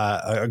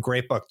 A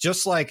great book,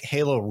 just like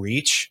Halo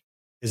Reach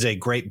is a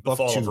great book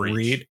to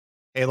read.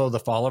 Halo: The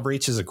Fall of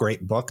Reach is a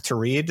great book to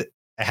read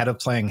ahead of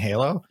playing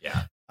Halo.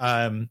 Yeah.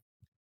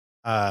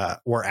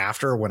 Or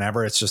after,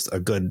 whenever. It's just a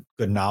good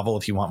novel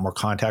if you want more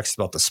context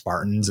about the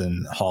Spartans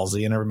and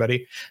Halsey and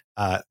everybody.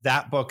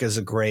 That book is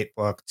a great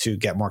book to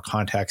get more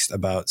context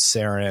about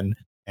Saren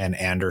and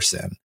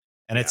Anderson.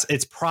 And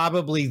it's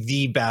probably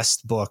the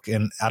best book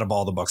out of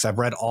all the books. I've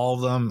read all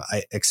of them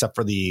except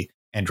for the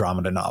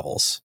Andromeda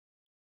novels.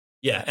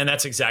 Yeah, and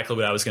that's exactly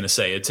what I was going to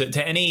say.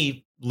 To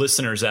any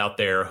listeners out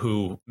there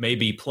who may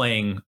be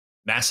playing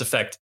Mass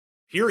Effect,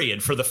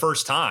 period, for the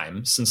first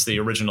time since the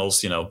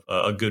originals,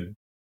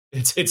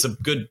 it's a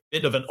good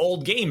bit of an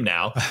old game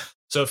now.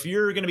 So if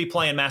you're going to be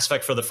playing Mass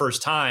Effect for the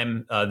first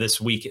time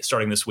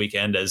starting this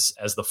weekend, as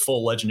the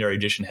full Legendary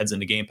Edition heads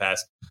into Game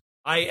Pass,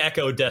 I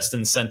echo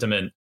Destin's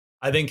sentiment.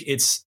 I think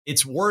it's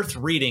worth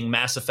reading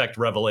Mass Effect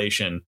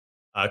Revelation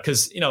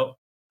because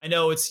I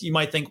know you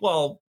might think,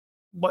 well,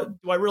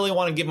 what do I really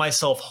want to give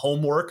myself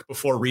homework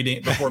before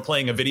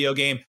playing a video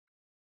game?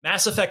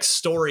 Mass Effect's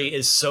story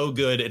is so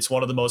good. It's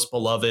one of the most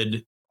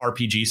beloved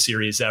RPG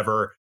series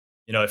ever.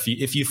 You know,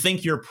 if you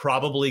think you're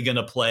probably going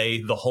to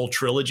play the whole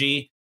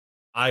trilogy,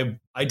 I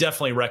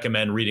definitely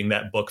recommend reading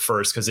that book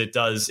first, because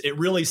it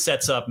really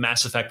sets up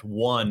Mass Effect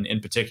 1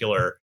 in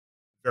particular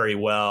very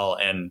well,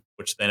 and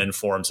which then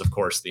informs, of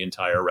course, the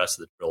entire rest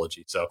of the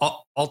trilogy. So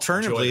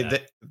alternatively,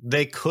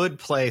 they could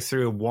play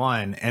through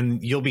 1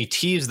 and you'll be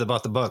teased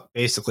about the book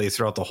basically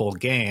throughout the whole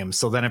game.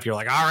 So then if you're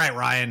like, all right,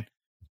 Ryan,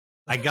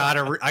 I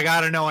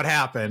gotta know what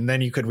happened,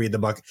 then you could read the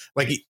book.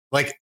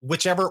 Like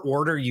whichever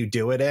order you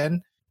do it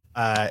in,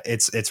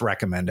 it's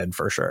recommended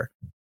for sure.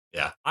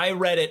 Yeah, I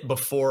read it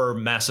before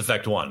Mass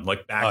Effect 1,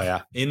 like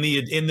back in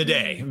the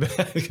day,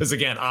 because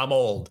again, I'm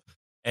old,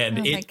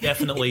 and it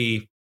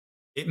definitely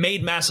it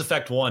made Mass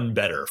Effect 1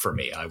 better for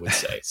me, I would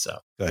say. So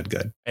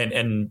good.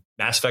 And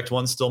Mass Effect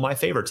 1's still my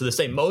favorite to this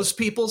day. Most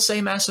people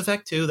say Mass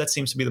Effect 2. That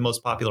seems to be the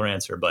most popular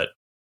answer, but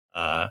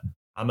I'll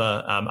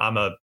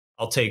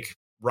take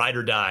ride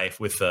or die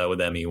with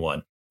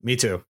ME1. Me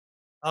too.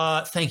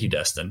 Thank you,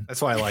 Destin.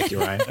 That's why I like you,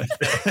 Ryan.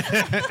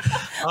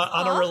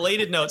 On a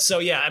related note, so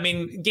yeah, I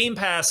mean, Game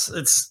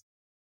Pass,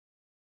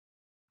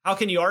 how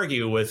can you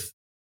argue with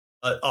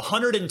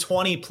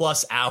 120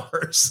 plus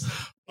hours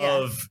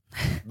of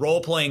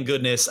role-playing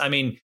goodness? I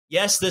mean,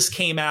 yes, this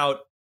came out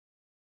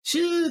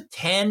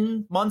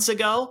 10 months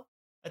ago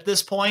at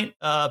this point,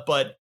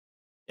 but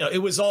you know, it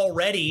was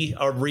already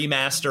a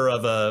remaster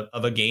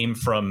of a game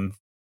from,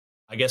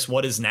 I guess,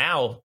 what is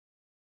now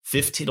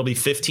 15. It'll be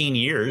 15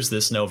 years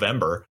this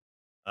November,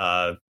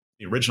 the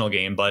original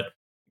game. But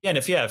again,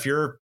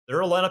 there are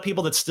a lot of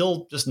people that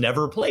still just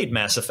never played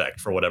Mass Effect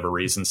for whatever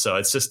reason. So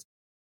it's just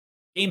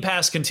Game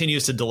Pass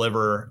continues to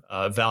deliver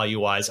value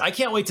wise. I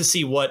can't wait to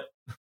see what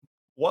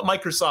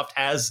Microsoft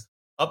has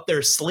up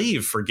their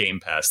sleeve for Game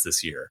Pass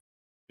this year,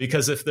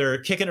 because if they're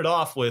kicking it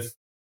off with,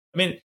 I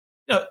mean,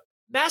 you know,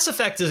 Mass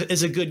Effect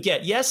is a good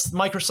get. Yes,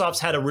 Microsoft's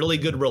had a really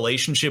good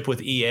relationship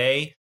with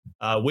EA.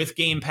 With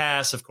Game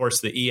Pass, of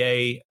course, the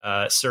EA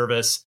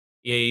service,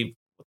 EA,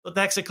 what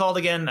the heck's it called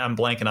again? I'm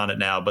blanking on it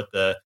now, but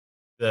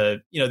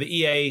the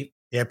EA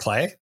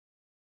Play.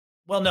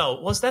 Well,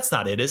 no, that's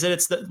not it, is it?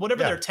 It's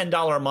whatever their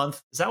 $10 a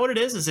month. Is that what it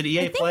is? Is it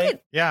EA Play?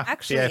 It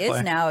actually EA is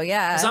Play. Now.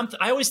 Yeah,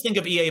 I always think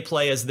of EA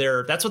Play as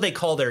that's what they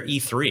call their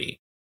E3.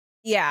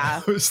 Yeah,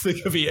 I always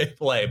think of EA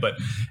Play, but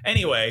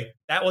anyway,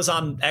 that was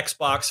on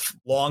Xbox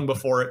long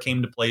before it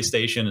came to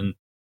PlayStation, and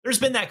there's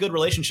been that good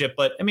relationship.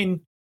 But I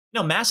mean,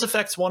 Mass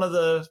Effect's one of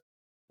the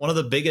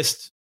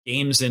biggest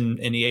games in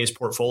EA's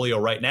portfolio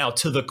right now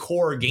to the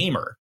core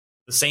gamer,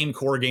 the same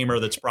core gamer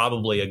that's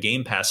probably a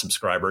Game Pass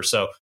subscriber.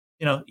 So,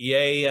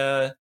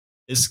 EA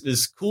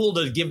is cool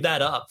to give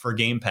that up for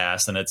Game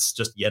Pass, and it's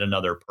just yet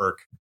another perk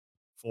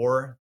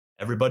for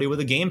everybody with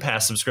a Game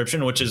Pass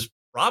subscription, which is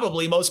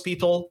probably most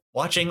people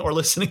watching or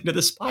listening to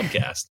this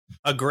podcast.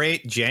 A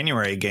great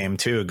January game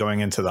too,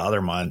 going into the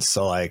other months.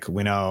 So like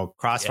we know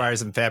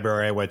Crossfire's in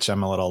February, which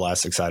I'm a little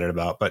less excited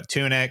about, but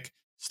Tunic,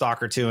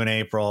 Stalker 2 in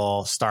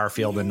April,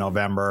 Starfield in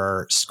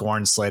November,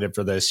 Scorn slated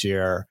for this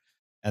year.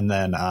 And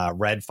then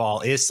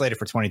Redfall is slated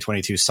for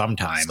 2022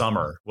 sometime.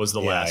 Summer was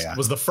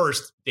was the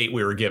first date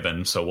we were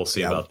given. So we'll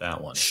see about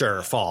that one.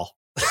 Sure. Fall.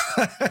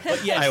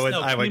 But yes, I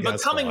would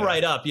but coming fall,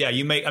 right up. Yeah.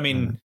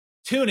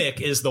 Tunic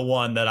is the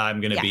one that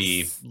I'm going to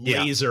be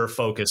laser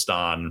focused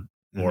on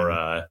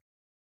for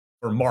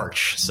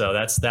March. So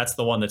that's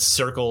the one that's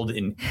circled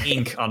in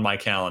ink on my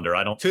calendar.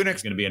 I don't think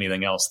there's going to be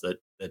anything else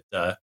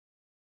that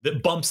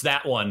bumps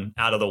that one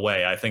out of the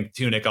way. I think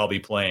Tunic I'll be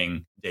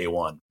playing day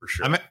one for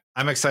sure.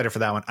 I'm excited for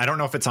that one. I don't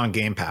know if it's on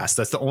Game Pass.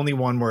 That's the only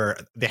one where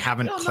they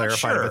haven't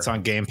clarified if it's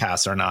on Game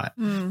Pass or not.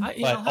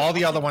 But all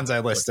the other ones I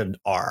listed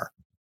are.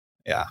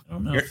 Yeah. I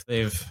don't know if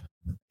they've.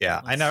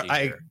 Yeah, I know.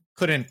 I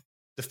couldn't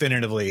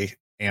definitively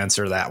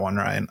answer that one,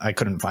 Ryan. I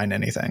couldn't find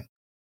anything.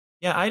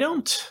 Yeah, I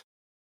don't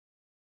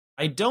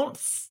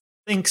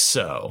think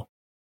so.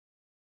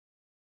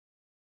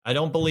 I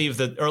don't believe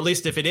that, or at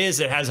least if it is,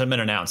 it hasn't been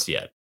announced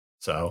yet.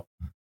 So,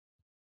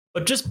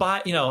 but just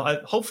buy,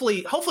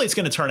 hopefully it's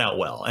going to turn out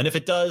well. And if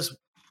it does,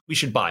 we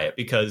should buy it,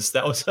 because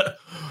that was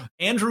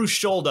Andrew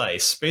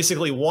Shouldice.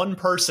 Basically one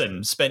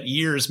person spent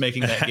years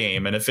making that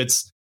game. And if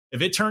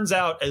it turns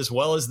out as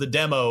well as the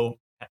demo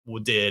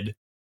did,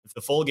 if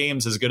the full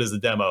game's as good as the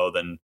demo,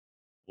 then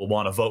we'll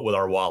want to vote with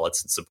our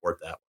wallets and support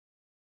that.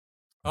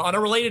 On a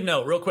related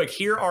note, real quick,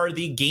 here are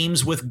the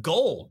games with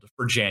gold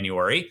for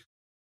January.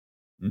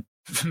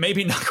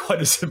 Maybe not quite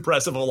as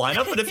impressive a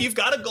lineup, but if you've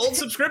got a gold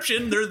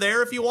subscription, they're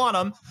there if you want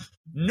them.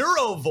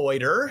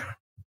 Neurovoider,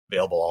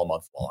 available all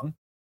month long.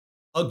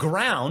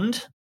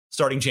 Aground,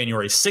 starting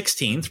January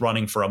 16th,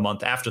 running for a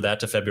month after that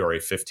to February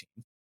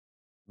 15th.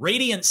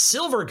 Radiant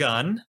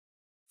Silvergun,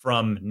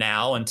 from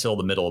now until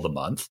the middle of the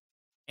month.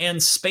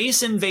 And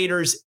Space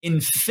Invaders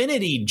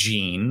Infinity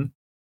Gene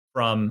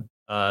from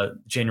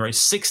January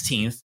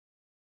 16th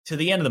to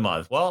the end of the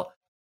month. Well,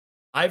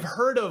 I've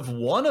heard of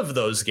one of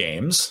those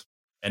games,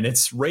 and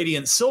it's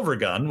Radiant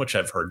Silvergun, which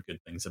I've heard good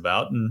things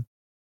about. And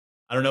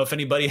I don't know if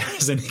anybody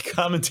has any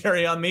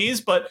commentary on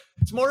these, but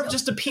it's more of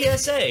just a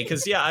PSA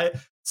because,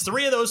 it's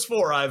 3 of those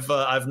 4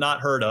 I've not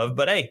heard of.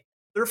 But hey,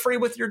 they're free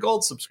with your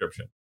gold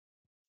subscription.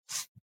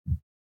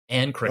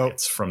 And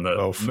crickets from the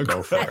go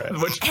for it.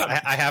 Which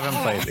I haven't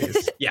played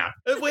these. Yeah,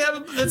 we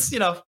haven't. It's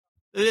it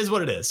is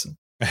what it is.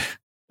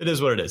 It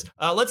is what it is.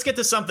 Let's get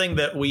to something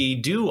that we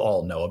do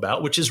all know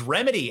about, which is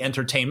Remedy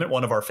Entertainment,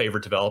 one of our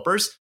favorite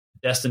developers.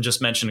 Destin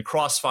just mentioned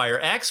Crossfire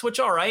X, which,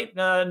 all right,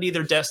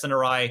 neither Destin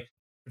or I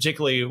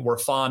particularly were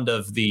fond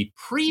of the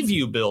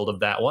preview build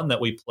of that one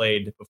that we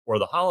played before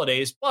the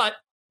holidays, but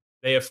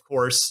they, of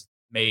course,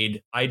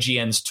 made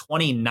IGN's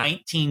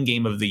 2019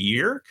 Game of the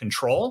Year,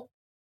 Control.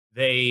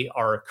 They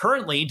are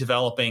currently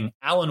developing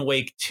Alan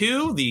Wake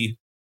 2, the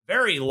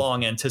very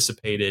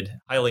long-anticipated,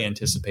 highly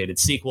anticipated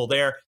sequel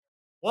there.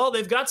 Well,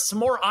 they've got some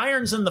more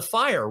irons in the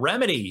fire.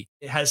 Remedy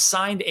has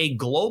signed a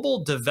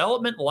global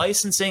development,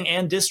 licensing,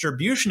 and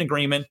distribution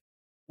agreement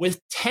with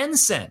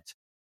Tencent.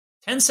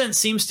 Tencent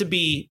seems to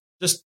be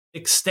just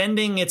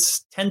extending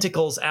its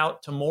tentacles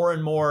out to more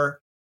and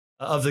more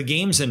of the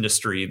games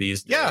industry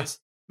these days. Yeah.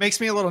 Makes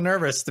me a little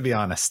nervous, to be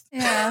honest.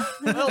 Yeah.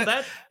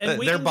 Well,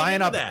 they're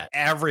buying up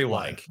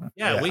everyone.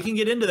 We can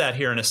get into that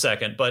here in a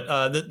second.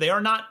 But they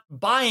are not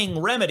buying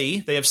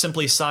Remedy. They have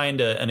simply signed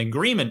an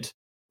agreement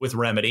with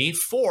Remedy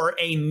for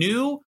a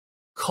new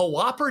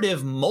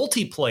cooperative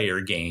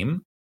multiplayer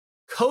game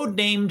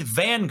codenamed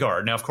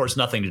Vanguard. Now, of course,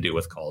 nothing to do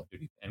with Call of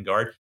Duty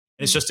Vanguard.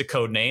 And it's just a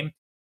code name.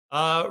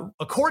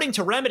 According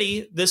to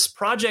Remedy, this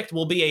project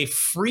will be a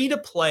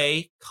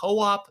free-to-play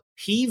co-op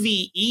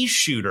PvE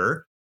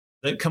shooter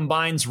that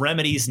combines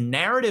Remedy's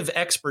narrative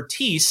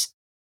expertise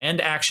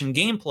and action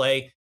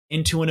gameplay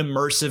into an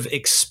immersive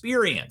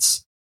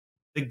experience.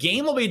 The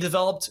game will be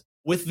developed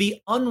with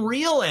the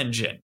Unreal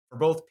Engine for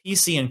both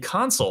PC and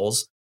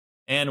consoles,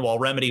 and while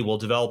Remedy will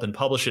develop and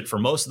publish it for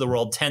most of the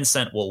world,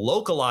 Tencent will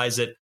localize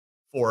it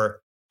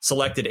for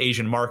selected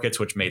Asian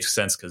markets, which makes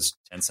sense because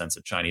Tencent's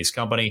a Chinese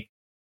company.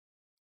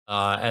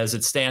 As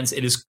it stands,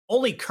 it is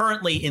only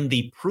currently in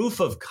the proof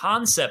of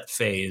concept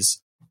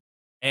phase,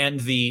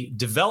 and the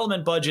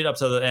development budget up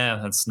to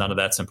that's none of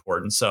that's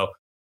important. So,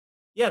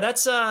 yeah,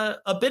 that's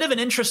a bit of an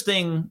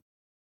interesting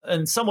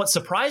and somewhat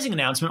surprising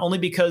announcement, only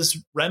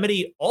because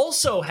Remedy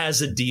also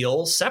has a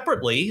deal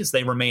separately, as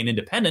they remain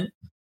independent,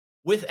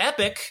 with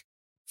Epic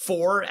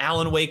for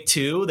Alan Wake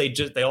 2.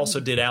 They also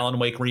did Alan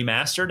Wake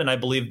Remastered, and I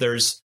believe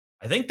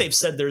I think they've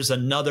said there's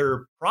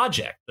another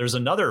project. There's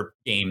another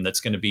game that's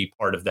going to be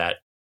part of that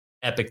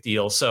Epic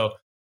deal. So,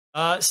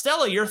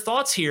 Stella, your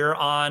thoughts here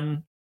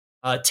on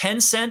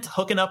Tencent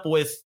hooking up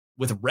with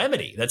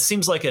Remedy? That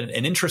seems like an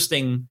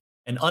interesting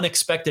and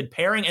unexpected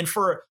pairing, and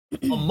for a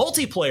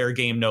multiplayer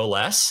game, no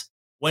less.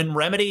 When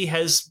Remedy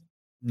has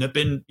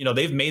been,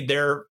 they've made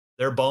their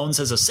bones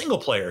as a single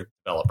player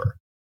developer.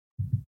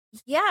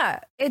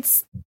 Yeah,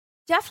 it's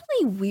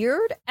definitely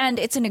weird, and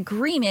it's an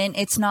agreement.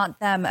 It's not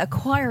them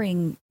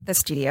acquiring the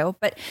studio,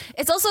 but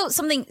it's also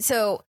something.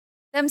 So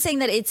them saying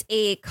that it's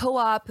a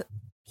co-op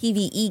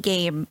PvE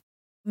game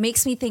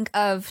makes me think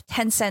of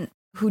Tencent,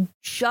 who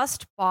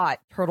just bought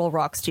Turtle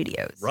Rock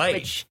Studios, right,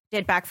 which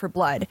did Back 4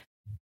 Blood.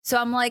 So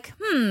I'm like,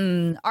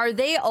 are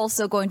they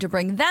also going to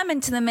bring them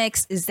into the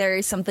mix? Is there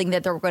something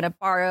that they're going to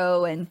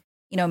borrow and,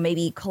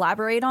 maybe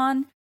collaborate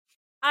on?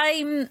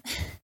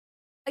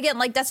 Again,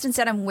 like Dustin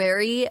said, I'm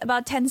wary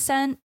about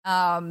Tencent,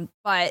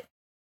 but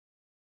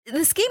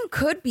this game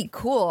could be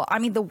cool. I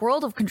mean, the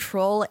world of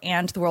Control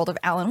and the world of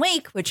Alan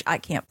Wake, which I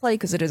can't play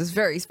because it is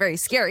very, very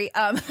scary.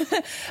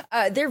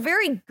 They're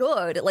very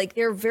good. Like,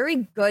 they're very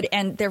good,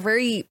 and they're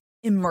very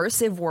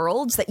immersive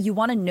worlds that you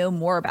want to know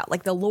more about.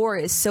 Like, the lore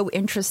is so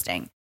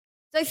interesting.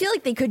 So I feel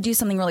like they could do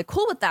something really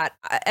cool with that.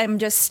 I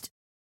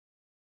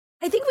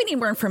think we need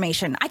more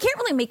information. I can't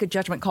really make a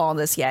judgment call on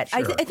this yet. Sure.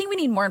 I think we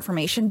need more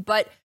information,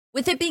 but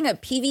with it being a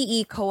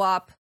PvE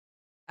co-op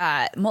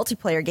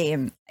multiplayer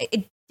game,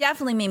 it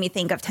definitely made me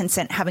think of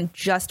Tencent having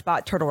just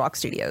bought Turtle Rock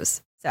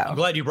Studios. So I'm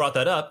glad you brought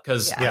that up,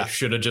 because I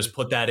should have just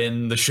put that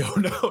in the show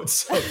notes.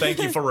 So thank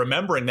you for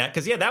remembering that,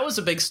 because that was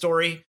a big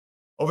story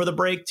over the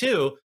break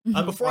too.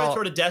 Before I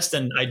throw to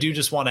Destin, I do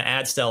just want to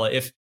add, Stella,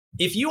 if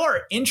you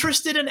are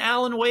interested in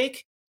Alan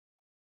Wake,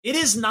 it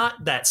is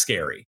not that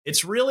scary.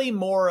 It's really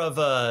more of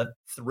a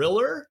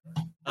thriller.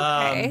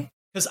 Okay.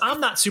 Because I'm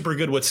not super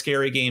good with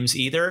scary games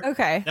either.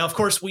 Okay. Now, of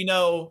course, we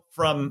know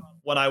from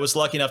when I was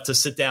lucky enough to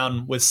sit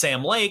down with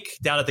Sam Lake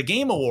down at the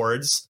Game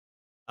Awards,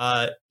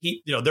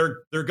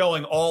 they're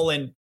going all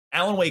in.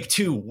 Alan Wake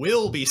 2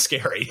 will be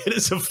scary. It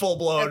is a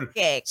full-blown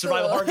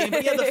survival horror game.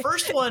 But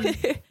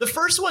the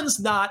first one's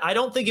not. I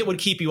don't think it would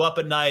keep you up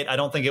at night. I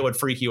don't think it would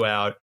freak you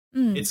out.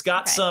 It's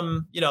got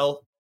some,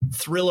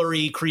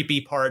 thrillery,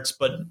 creepy parts,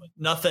 but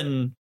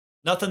nothing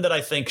that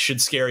I think should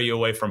scare you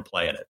away from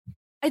playing it.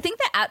 I think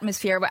the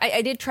atmosphere,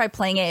 I did try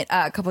playing it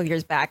a couple of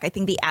years back. I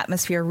think the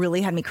atmosphere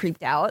really had me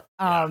creeped out.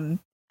 I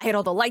had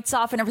all the lights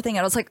off and everything,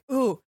 and I was like,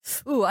 ooh,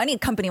 I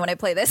need company when I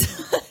play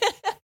this.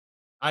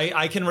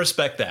 I can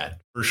respect that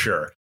for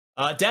sure.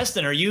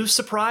 Destin, are you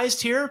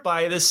surprised here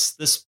by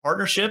this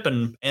partnership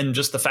and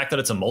just the fact that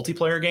it's a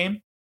multiplayer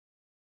game?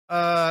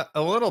 A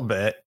little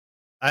bit.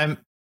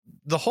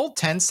 The whole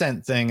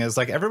Tencent thing is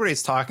like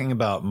everybody's talking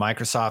about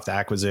Microsoft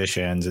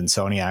acquisitions and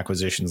Sony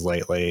acquisitions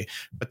lately,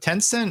 but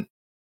Tencent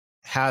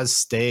has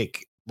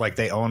stake. Like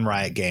they own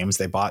Riot Games.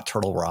 They bought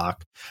Turtle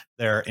Rock.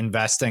 They're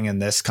investing in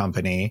this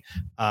company.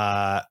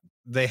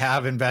 They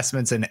have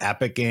investments in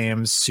Epic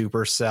Games,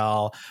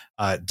 Supercell,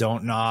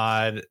 Don't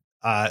Nod,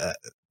 Ubisoft,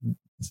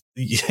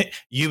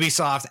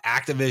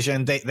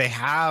 Activision. They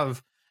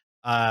have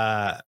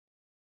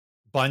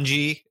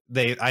Bungie.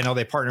 I know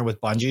they partnered with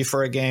Bungie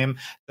for a game.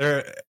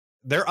 They're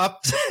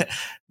up.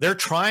 They're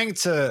trying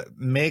to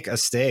make a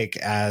stake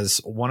as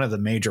one of the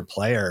major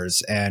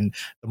players, and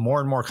the more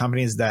and more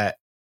companies that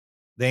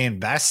they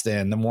invest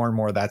in, the more and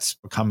more that's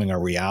becoming a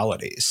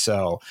reality.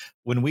 So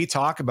when we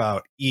talk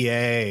about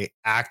EA,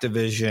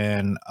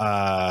 Activision,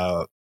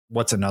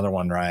 what's another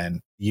one,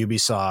 Ryan?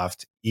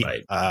 Ubisoft,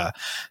 right.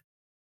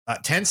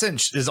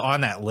 Tencent is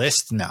on that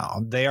list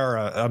now. They are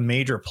a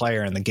major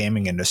player in the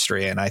gaming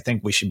industry, and I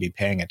think we should be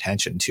paying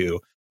attention to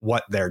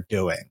what they're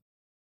doing.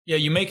 Yeah,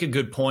 you make a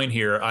good point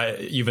here.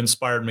 You've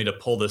inspired me to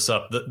pull this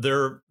up.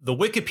 The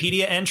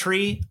Wikipedia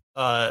entry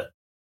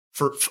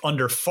for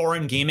under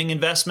foreign gaming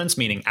investments,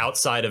 meaning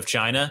outside of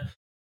China,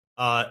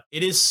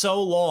 it is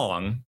so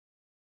long.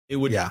 It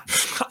would. Yeah.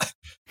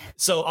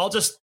 So I'll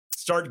just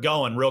start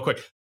going real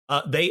quick.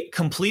 They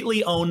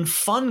completely own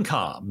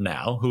Funcom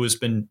now, who has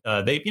been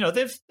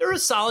they're a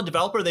solid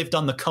developer. They've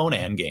done the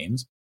Conan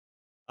games.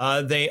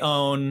 They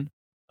own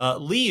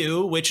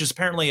Liu, which is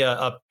apparently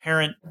a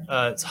parent.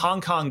 It's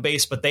Hong Kong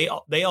based, but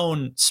they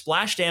own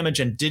Splash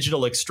Damage and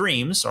Digital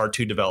Extremes, are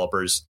two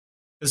developers.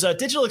 Because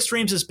Digital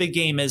Extremes' big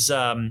game is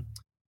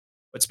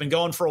it's been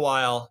going for a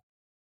while.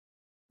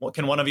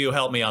 Can one of you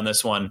help me on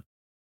this one?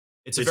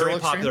 It's a very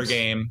popular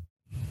game.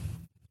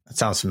 That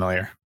sounds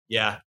familiar.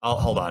 Yeah,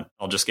 hold on.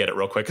 I'll just get it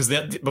real quick.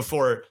 Because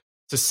before,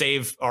 to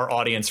save our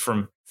audience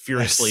from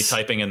furiously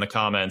typing in the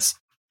comments,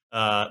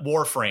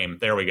 Warframe,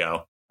 there we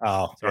go.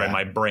 Oh, sorry,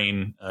 my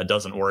brain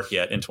doesn't work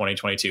yet in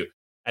 2022.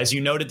 As you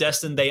noted,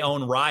 Destin, they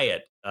own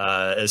Riot.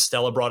 As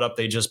Stella brought up,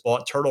 they just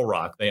bought Turtle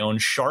Rock. They own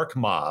Shark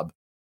Mob.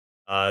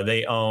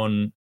 They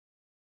own,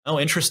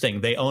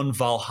 interesting. They own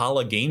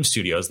Valhalla Game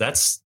Studios.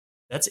 That's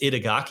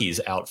Itagaki's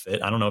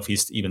outfit. I don't know if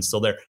he's even still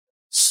there.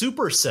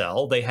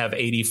 Supercell, they have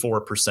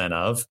 84%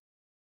 of.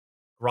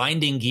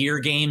 Grinding Gear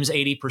Games,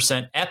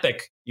 80%.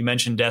 Epic, you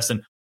mentioned,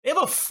 Destin. They have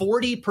a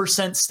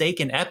 40% stake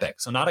in Epic.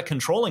 So not a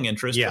controlling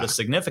interest, but a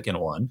significant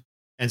one.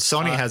 And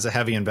Sony has a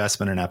heavy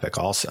investment in Epic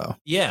also.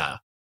 Yeah.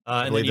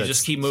 And then you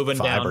just keep moving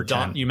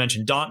down. You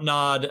mentioned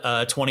Dontnod,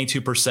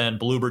 22%,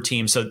 Bloober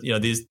Team. So,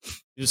 these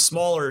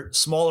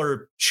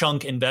smaller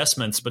chunk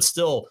investments, but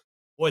still,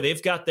 boy,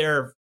 they've got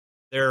their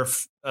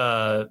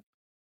hands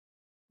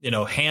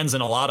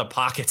in a lot of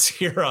pockets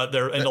here.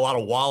 They're in a lot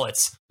of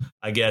wallets,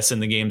 I guess,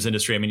 in the games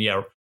industry. I mean,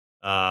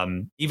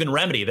 even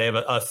Remedy, they have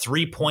a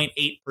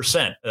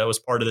 3.8%. That was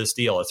part of this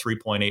deal, a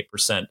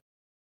 3.8%.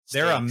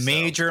 They're a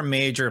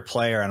major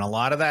player, and a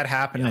lot of that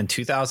happened in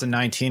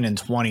 2019 and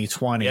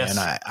 2020. Yes. And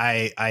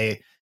I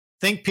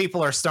think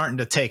people are starting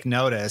to take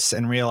notice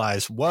and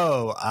realize,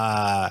 whoa,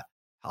 hi,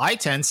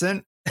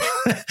 Tencent.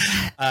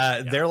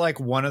 They're like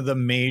one of the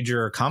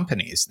major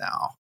companies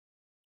now.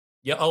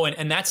 Yeah. Oh,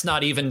 and that's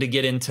not even to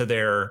get into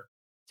their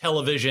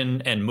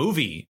television and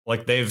movie.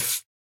 Like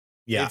they've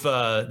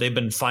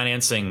been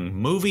financing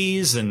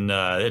movies, and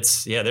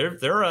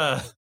they're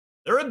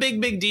a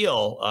big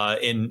deal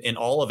in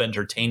all of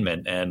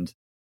entertainment. And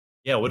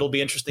it'll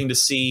be interesting to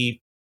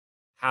see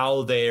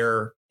how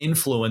their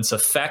influence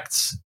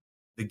affects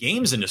the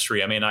games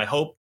industry. I mean, I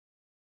hope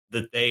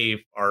that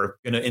they are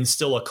going to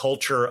instill a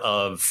culture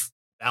of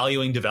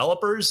valuing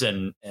developers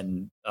and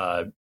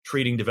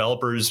treating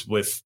developers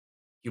with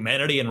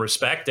humanity and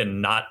respect,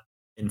 and not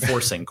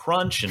enforcing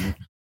crunch. And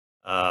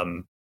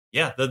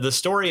the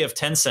story of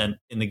Tencent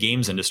in the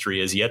games industry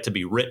is yet to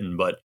be written,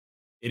 but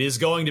it is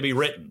going to be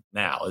written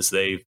now, as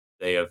they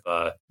have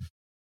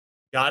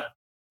got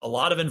a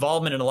lot of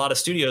involvement in a lot of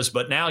studios.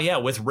 But now,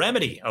 with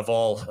Remedy of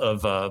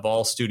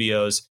all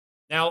studios.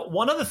 Now,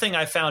 one other thing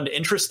I found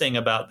interesting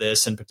about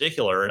this in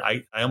particular, and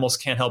I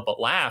almost can't help but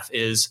laugh,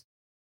 is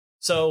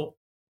so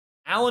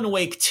Alan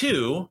Wake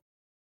 2,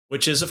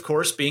 which is, of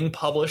course, being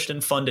published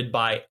and funded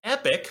by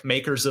Epic,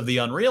 makers of the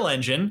Unreal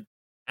Engine.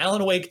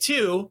 Alan Wake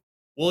 2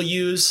 will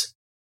use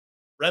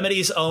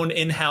Remedy's own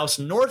in-house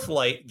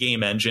Northlight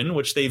game engine,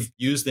 which they've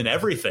used in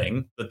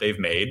everything that they've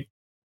made.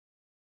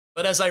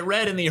 But as I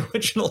read in the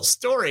original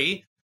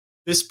story,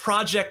 this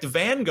Project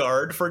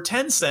Vanguard for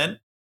Tencent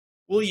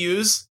will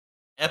use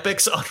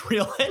Epic's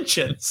Unreal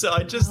Engine. So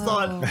I just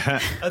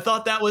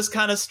thought that was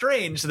kind of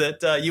strange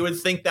that you would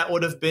think that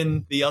would have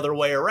been the other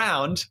way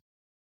around.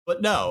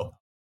 But no.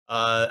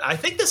 I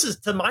think this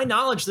is, to my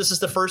knowledge, this is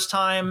the first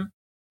time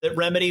that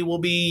Remedy will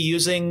be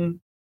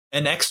using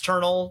an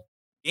external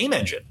game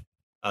engine.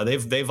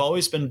 They've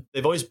always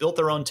built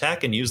their own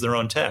tech and used their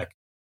own tech.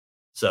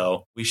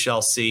 So we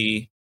shall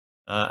see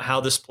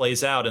how this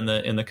plays out in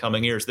the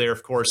coming years. There,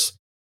 of course,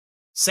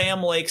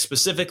 Sam Lake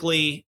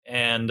specifically,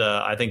 and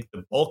I think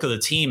the bulk of the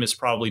team is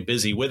probably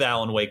busy with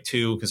Alan Wake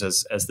 2, because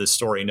as this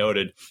story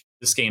noted,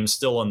 this game's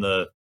still in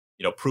the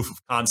proof of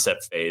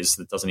concept phase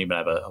that doesn't even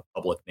have a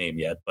public name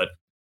yet. But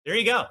there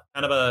you go,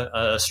 kind of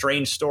a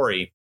strange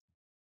story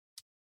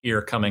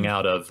here coming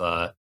out of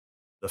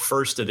the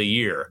first of the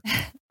year.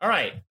 All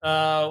right,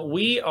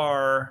 we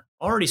are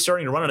already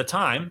starting to run out of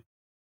time.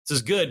 This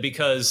is good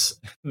because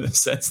in the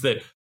sense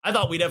that I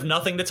thought we'd have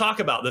nothing to talk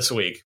about this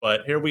week,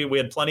 but here we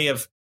had plenty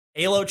of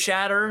Halo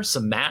chatter,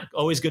 some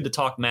always good to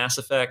talk Mass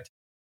Effect.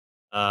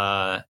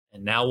 And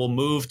now we'll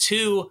move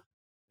to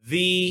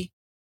the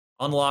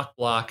Unlock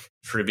Block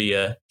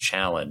Trivia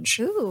Challenge.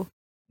 Ooh.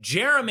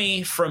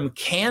 Jeremy from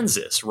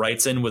Kansas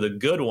writes in with a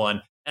good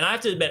one. And I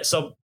have to admit,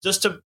 so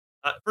just to,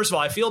 first of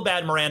all, I feel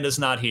bad Miranda's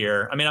not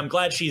here. I mean, I'm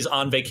glad she's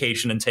on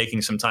vacation and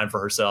taking some time for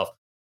herself.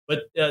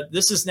 But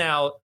this is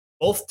now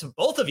both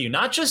of you,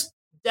 not just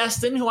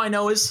Destin, who I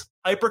know is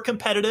hyper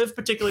competitive,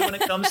 particularly when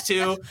it comes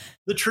to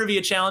the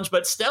trivia challenge.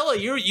 But Stella,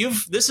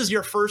 this is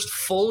your first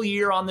full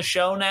year on the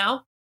show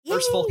now,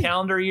 first full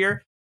calendar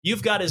year.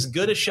 You've got as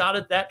good a shot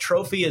at that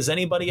trophy as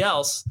anybody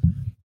else,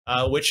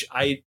 which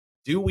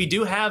we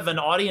do have an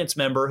audience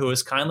member who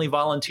has kindly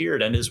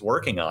volunteered and is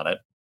working on it.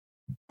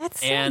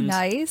 That's so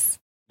nice.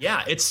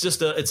 Yeah, it's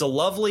a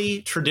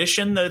lovely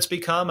tradition that it's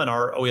become, and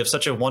we have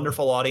such a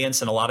wonderful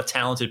audience and a lot of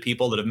talented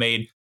people that have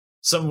made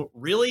some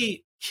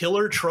really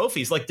killer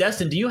trophies. Like,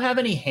 Destin, do you have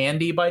any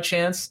handy by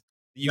chance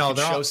that you could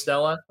show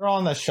Stella? They're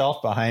on the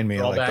shelf behind me,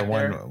 like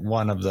the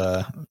one of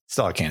the.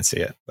 Still, I can't see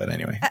it, but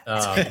anyway.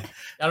 I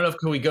don't know if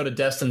can we go to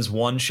Destin's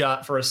one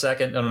shot for a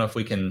second. I don't know if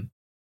we can.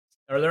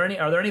 Are there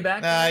any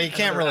back? You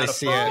can't really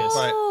see it.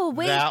 But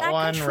wait, that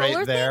one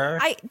right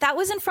there. That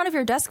was in front of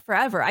your desk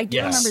forever. I do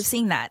remember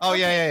seeing that. Oh,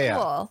 yeah.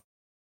 Cool.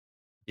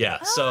 Yeah,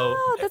 so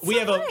we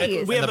have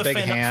a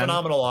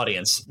phenomenal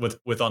audience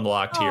with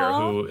Unlocked here,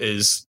 who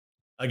is,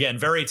 again,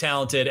 very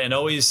talented, and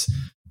always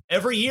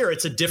every year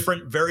it's a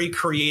different, very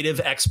creative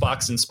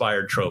Xbox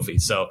inspired trophy.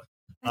 So,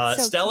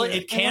 Stella,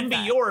 it can be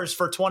yours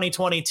for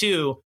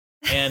 2022,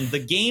 and the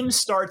game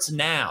starts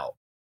now.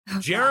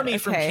 Jeremy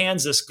from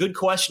Kansas, good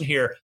question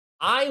here.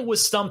 I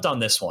was stumped on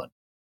this one,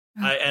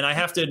 and I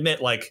have to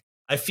admit,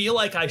 I feel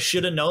like I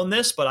should have known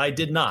this, but I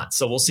did not.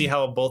 So we'll see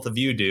how both of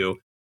you do.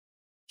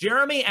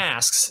 Jeremy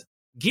asks,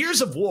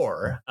 Gears of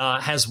War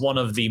has one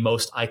of the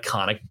most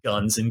iconic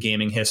guns in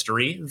gaming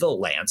history, the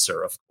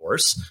Lancer, of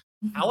course.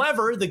 Mm-hmm.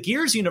 However, the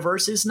Gears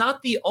universe is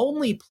not the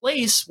only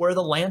place where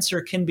the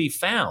Lancer can be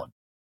found.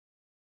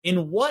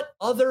 In what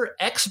other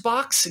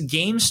Xbox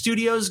Game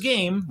Studios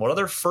game, what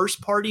other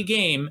first-party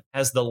game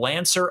has the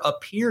Lancer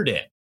appeared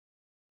in?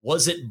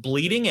 Was it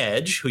Bleeding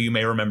Edge, who you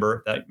may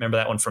remember that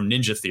one from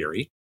Ninja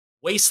Theory,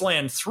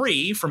 Wasteland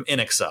 3 from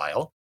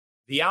inXile,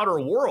 The Outer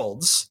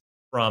Worlds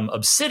from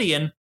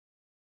Obsidian,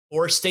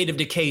 or State of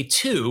Decay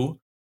 2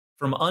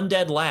 from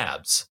Undead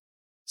Labs?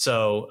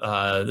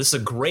 So this is a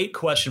great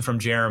question from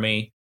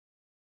Jeremy.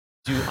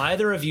 Do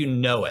either of you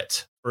know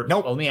it?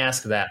 Nope. Let me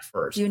ask that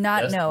first. Do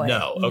not know it.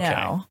 No. Okay.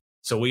 No.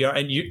 So we are,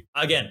 and you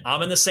again,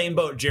 I'm in the same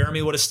boat.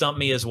 Jeremy would have stumped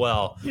me as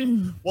well.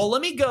 Well,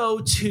 let me go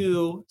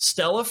to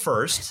Stella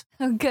first.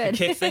 Oh, good.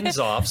 To kick things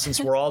off, since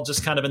we're all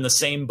just kind of in the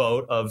same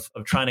boat of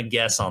trying to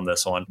guess on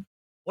this one.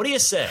 What do you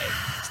say,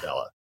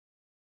 Stella?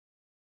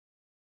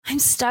 I'm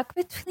stuck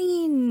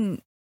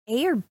between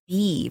A or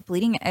B,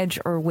 Bleeding Edge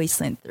or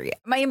Wasteland 3.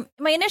 My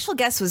initial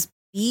guess was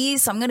B,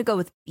 so I'm going to go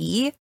with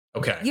B.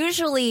 Okay.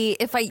 Usually,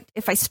 if I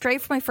stray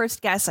from my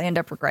first guess, I end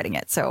up regretting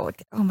it. So,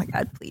 oh my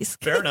God, please.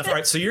 Fair enough. All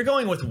right. So you're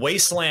going with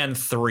Wasteland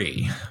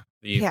 3,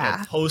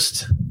 the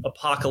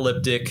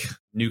post-apocalyptic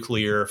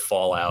nuclear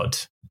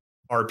Fallout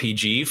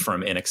RPG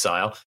from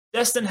inXile.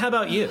 Destin, how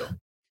about you?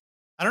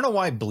 I don't know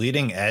why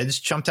Bleeding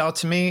Edge jumped out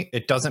to me.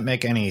 It doesn't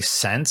make any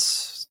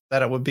sense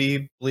that it would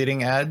be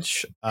Bleeding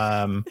Edge.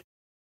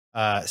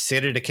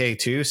 State of Decay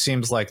 2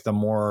 seems like the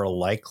more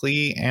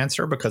likely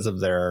answer because of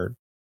their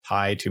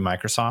tie to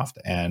Microsoft,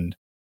 and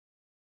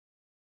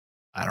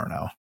I don't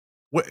know.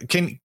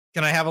 Can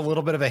I have a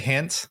little bit of a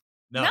hint?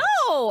 No,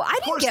 I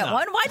didn't get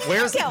one. Why didn't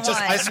you get one?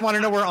 I just want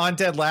to know where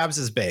Undead Labs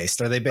is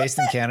based. Are they based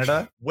in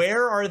Canada?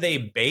 Where are they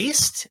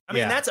based? I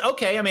mean, that's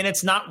okay. I mean,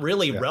 it's not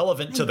really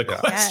relevant to the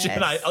question.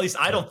 At least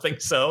I don't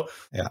think so.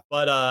 Yeah.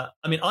 But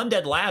I mean,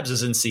 Undead Labs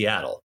is in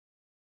Seattle.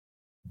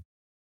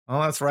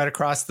 Well, that's right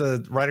across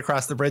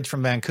the bridge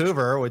from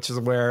Vancouver, which is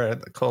where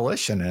the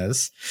Coalition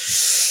is.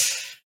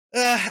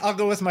 I'll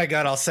go with my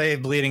gut. I'll say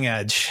Bleeding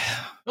Edge.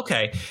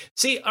 Okay.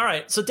 See, all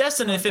right. So,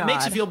 Destin, if it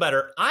makes you feel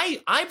better,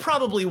 I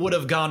probably would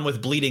have gone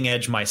with Bleeding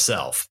Edge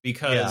myself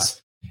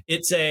because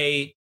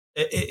it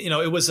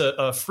was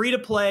a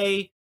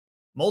free-to-play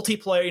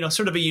multiplayer,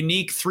 sort of a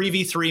unique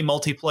 3v3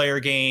 multiplayer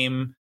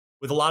game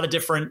with a lot of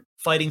different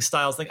fighting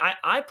styles. Like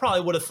I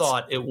probably would have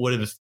thought it would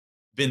have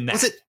been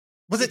that.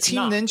 Was it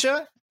Team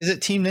Ninja? Is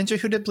it Team Ninja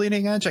who did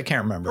Bleeding Edge? I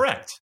can't remember.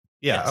 Correct.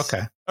 Yeah. Yes.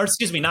 Okay. Or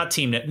excuse me, not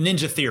Team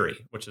Ninja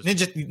Theory, which is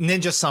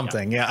Ninja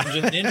something. Yeah.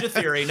 Ninja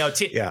Theory. No,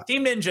 Team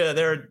Ninja.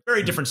 They're a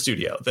very different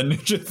studio than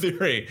Ninja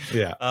Theory.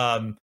 Yeah.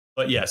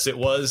 But yes, it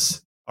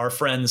was our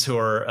friends who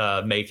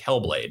are make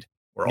Hellblade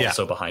were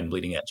also behind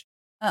Bleeding Edge.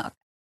 Oh.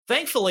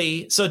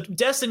 Thankfully, so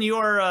Destin, you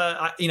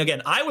are,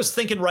 again, I was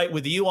thinking right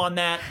with you on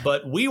that,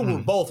 but we were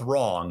both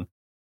wrong.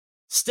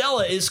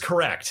 Stella is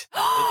correct.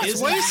 It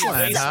is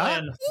Wasteland 3.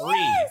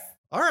 Yes.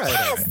 All right.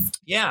 Yes. All right.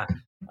 Yeah.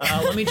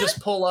 Let me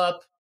just pull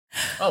up.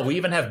 Oh, we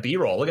even have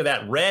B-roll. Look at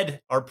that. Red,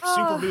 our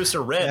super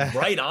producer Red,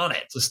 right on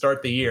it to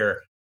start the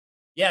year.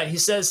 Yeah, he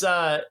says,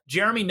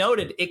 Jeremy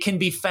noted, it can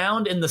be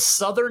found in the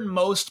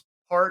southernmost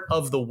part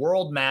of the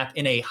world map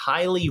in a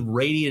highly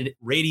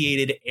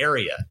radiated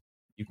area.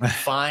 You can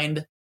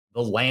find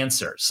the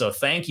Lancer. So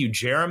thank you,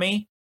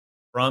 Jeremy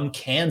from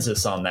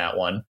Kansas on that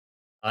one.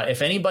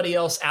 If anybody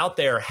else out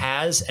there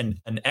has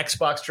an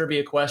Xbox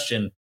trivia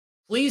question,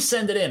 please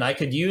send it in. I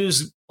could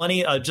use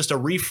plenty, just a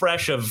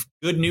refresh of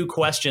good new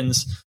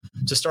questions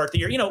to start the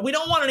year. We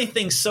don't want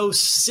anything so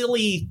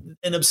silly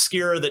and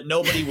obscure that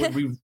nobody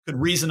could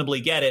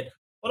reasonably get it.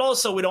 But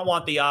also, we don't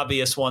want the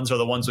obvious ones or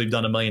the ones we've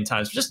done a million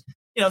times. Just,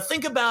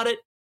 think about it.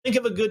 Think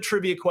of a good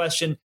trivia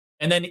question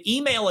and then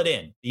email it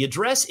in. The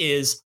address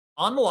is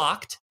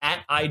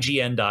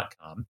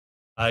unlocked@ign.com.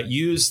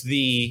 Use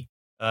the,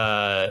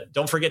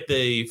 don't forget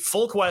the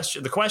full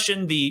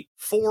question, the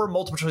 4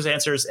 multiple choice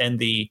answers,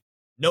 and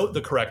note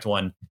the correct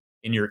one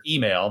in your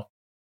email.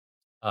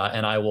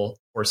 And I will, of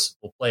course,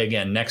 we'll play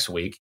again next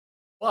week.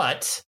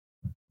 But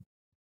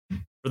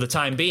for the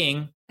time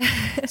being,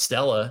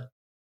 Stella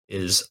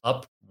is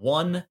up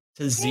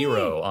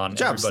 1-0 on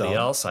everybody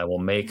else. I will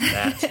make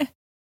that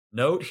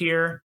note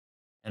here,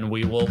 and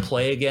we will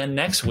play again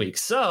next week.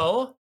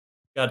 So,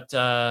 got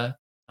time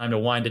to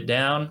wind it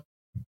down.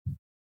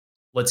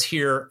 Let's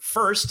hear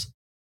first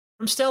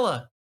from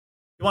Stella.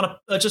 You want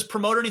to just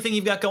promote anything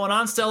you've got going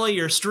on, Stella?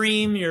 Your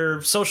stream,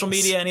 your social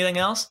media, anything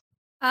else?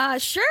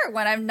 Sure.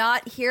 When I'm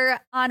not here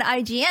on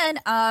IGN,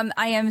 I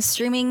am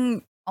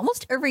streaming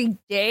almost every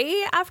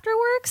day after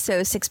work.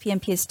 So 6 p.m.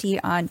 PST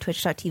on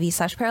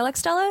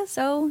twitch.tv/ParallaxStella.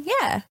 So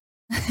yeah.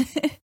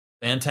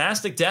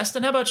 Fantastic.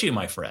 Destin, how about you,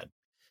 my friend?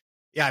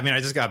 Yeah, I mean,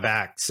 I just got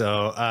back,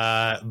 so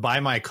buy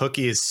my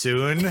cookies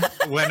soon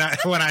when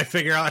I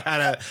figure out how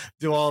to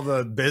do all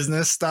the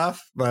business stuff.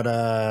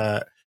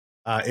 But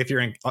if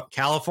you're in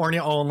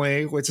California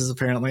only, which is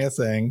apparently a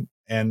thing,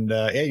 and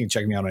you can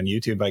check me out on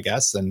YouTube, I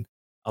guess, and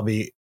I'll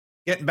be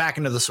getting back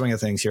into the swing of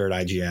things here at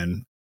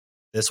IGN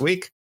this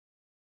week.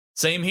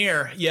 Same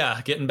here.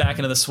 Yeah, getting back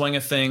into the swing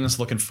of things.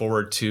 Looking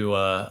forward to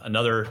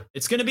another.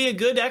 It's going to be a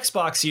good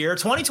Xbox year.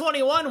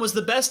 2021 was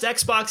the best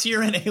Xbox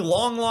year in a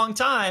long, long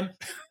time.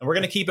 And we're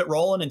going to keep it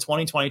rolling in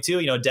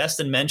 2022.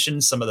 Destin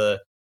mentioned some of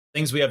the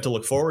things we have to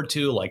look forward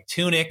to, like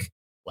Tunic,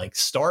 like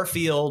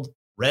Starfield,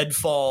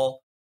 Redfall.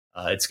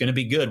 It's going to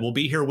be good. We'll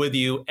be here with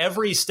you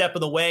every step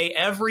of the way,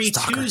 every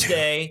Stalker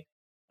Tuesday.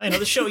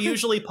 The show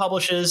usually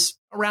publishes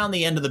around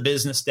the end of the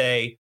business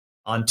day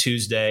on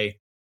Tuesday.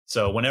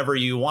 So whenever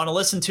you want to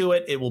listen to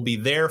it, it will be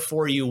there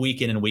for you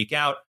week in and week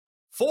out.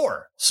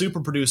 For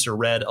super producer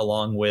Red,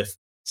 along with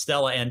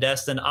Stella and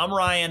Destin, I'm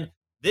Ryan.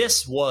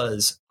 This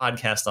was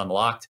Podcast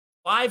Unlocked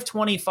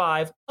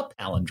 525, a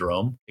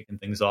palindrome, kicking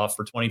things off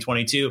for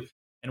 2022.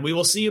 And we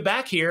will see you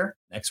back here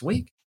next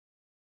week.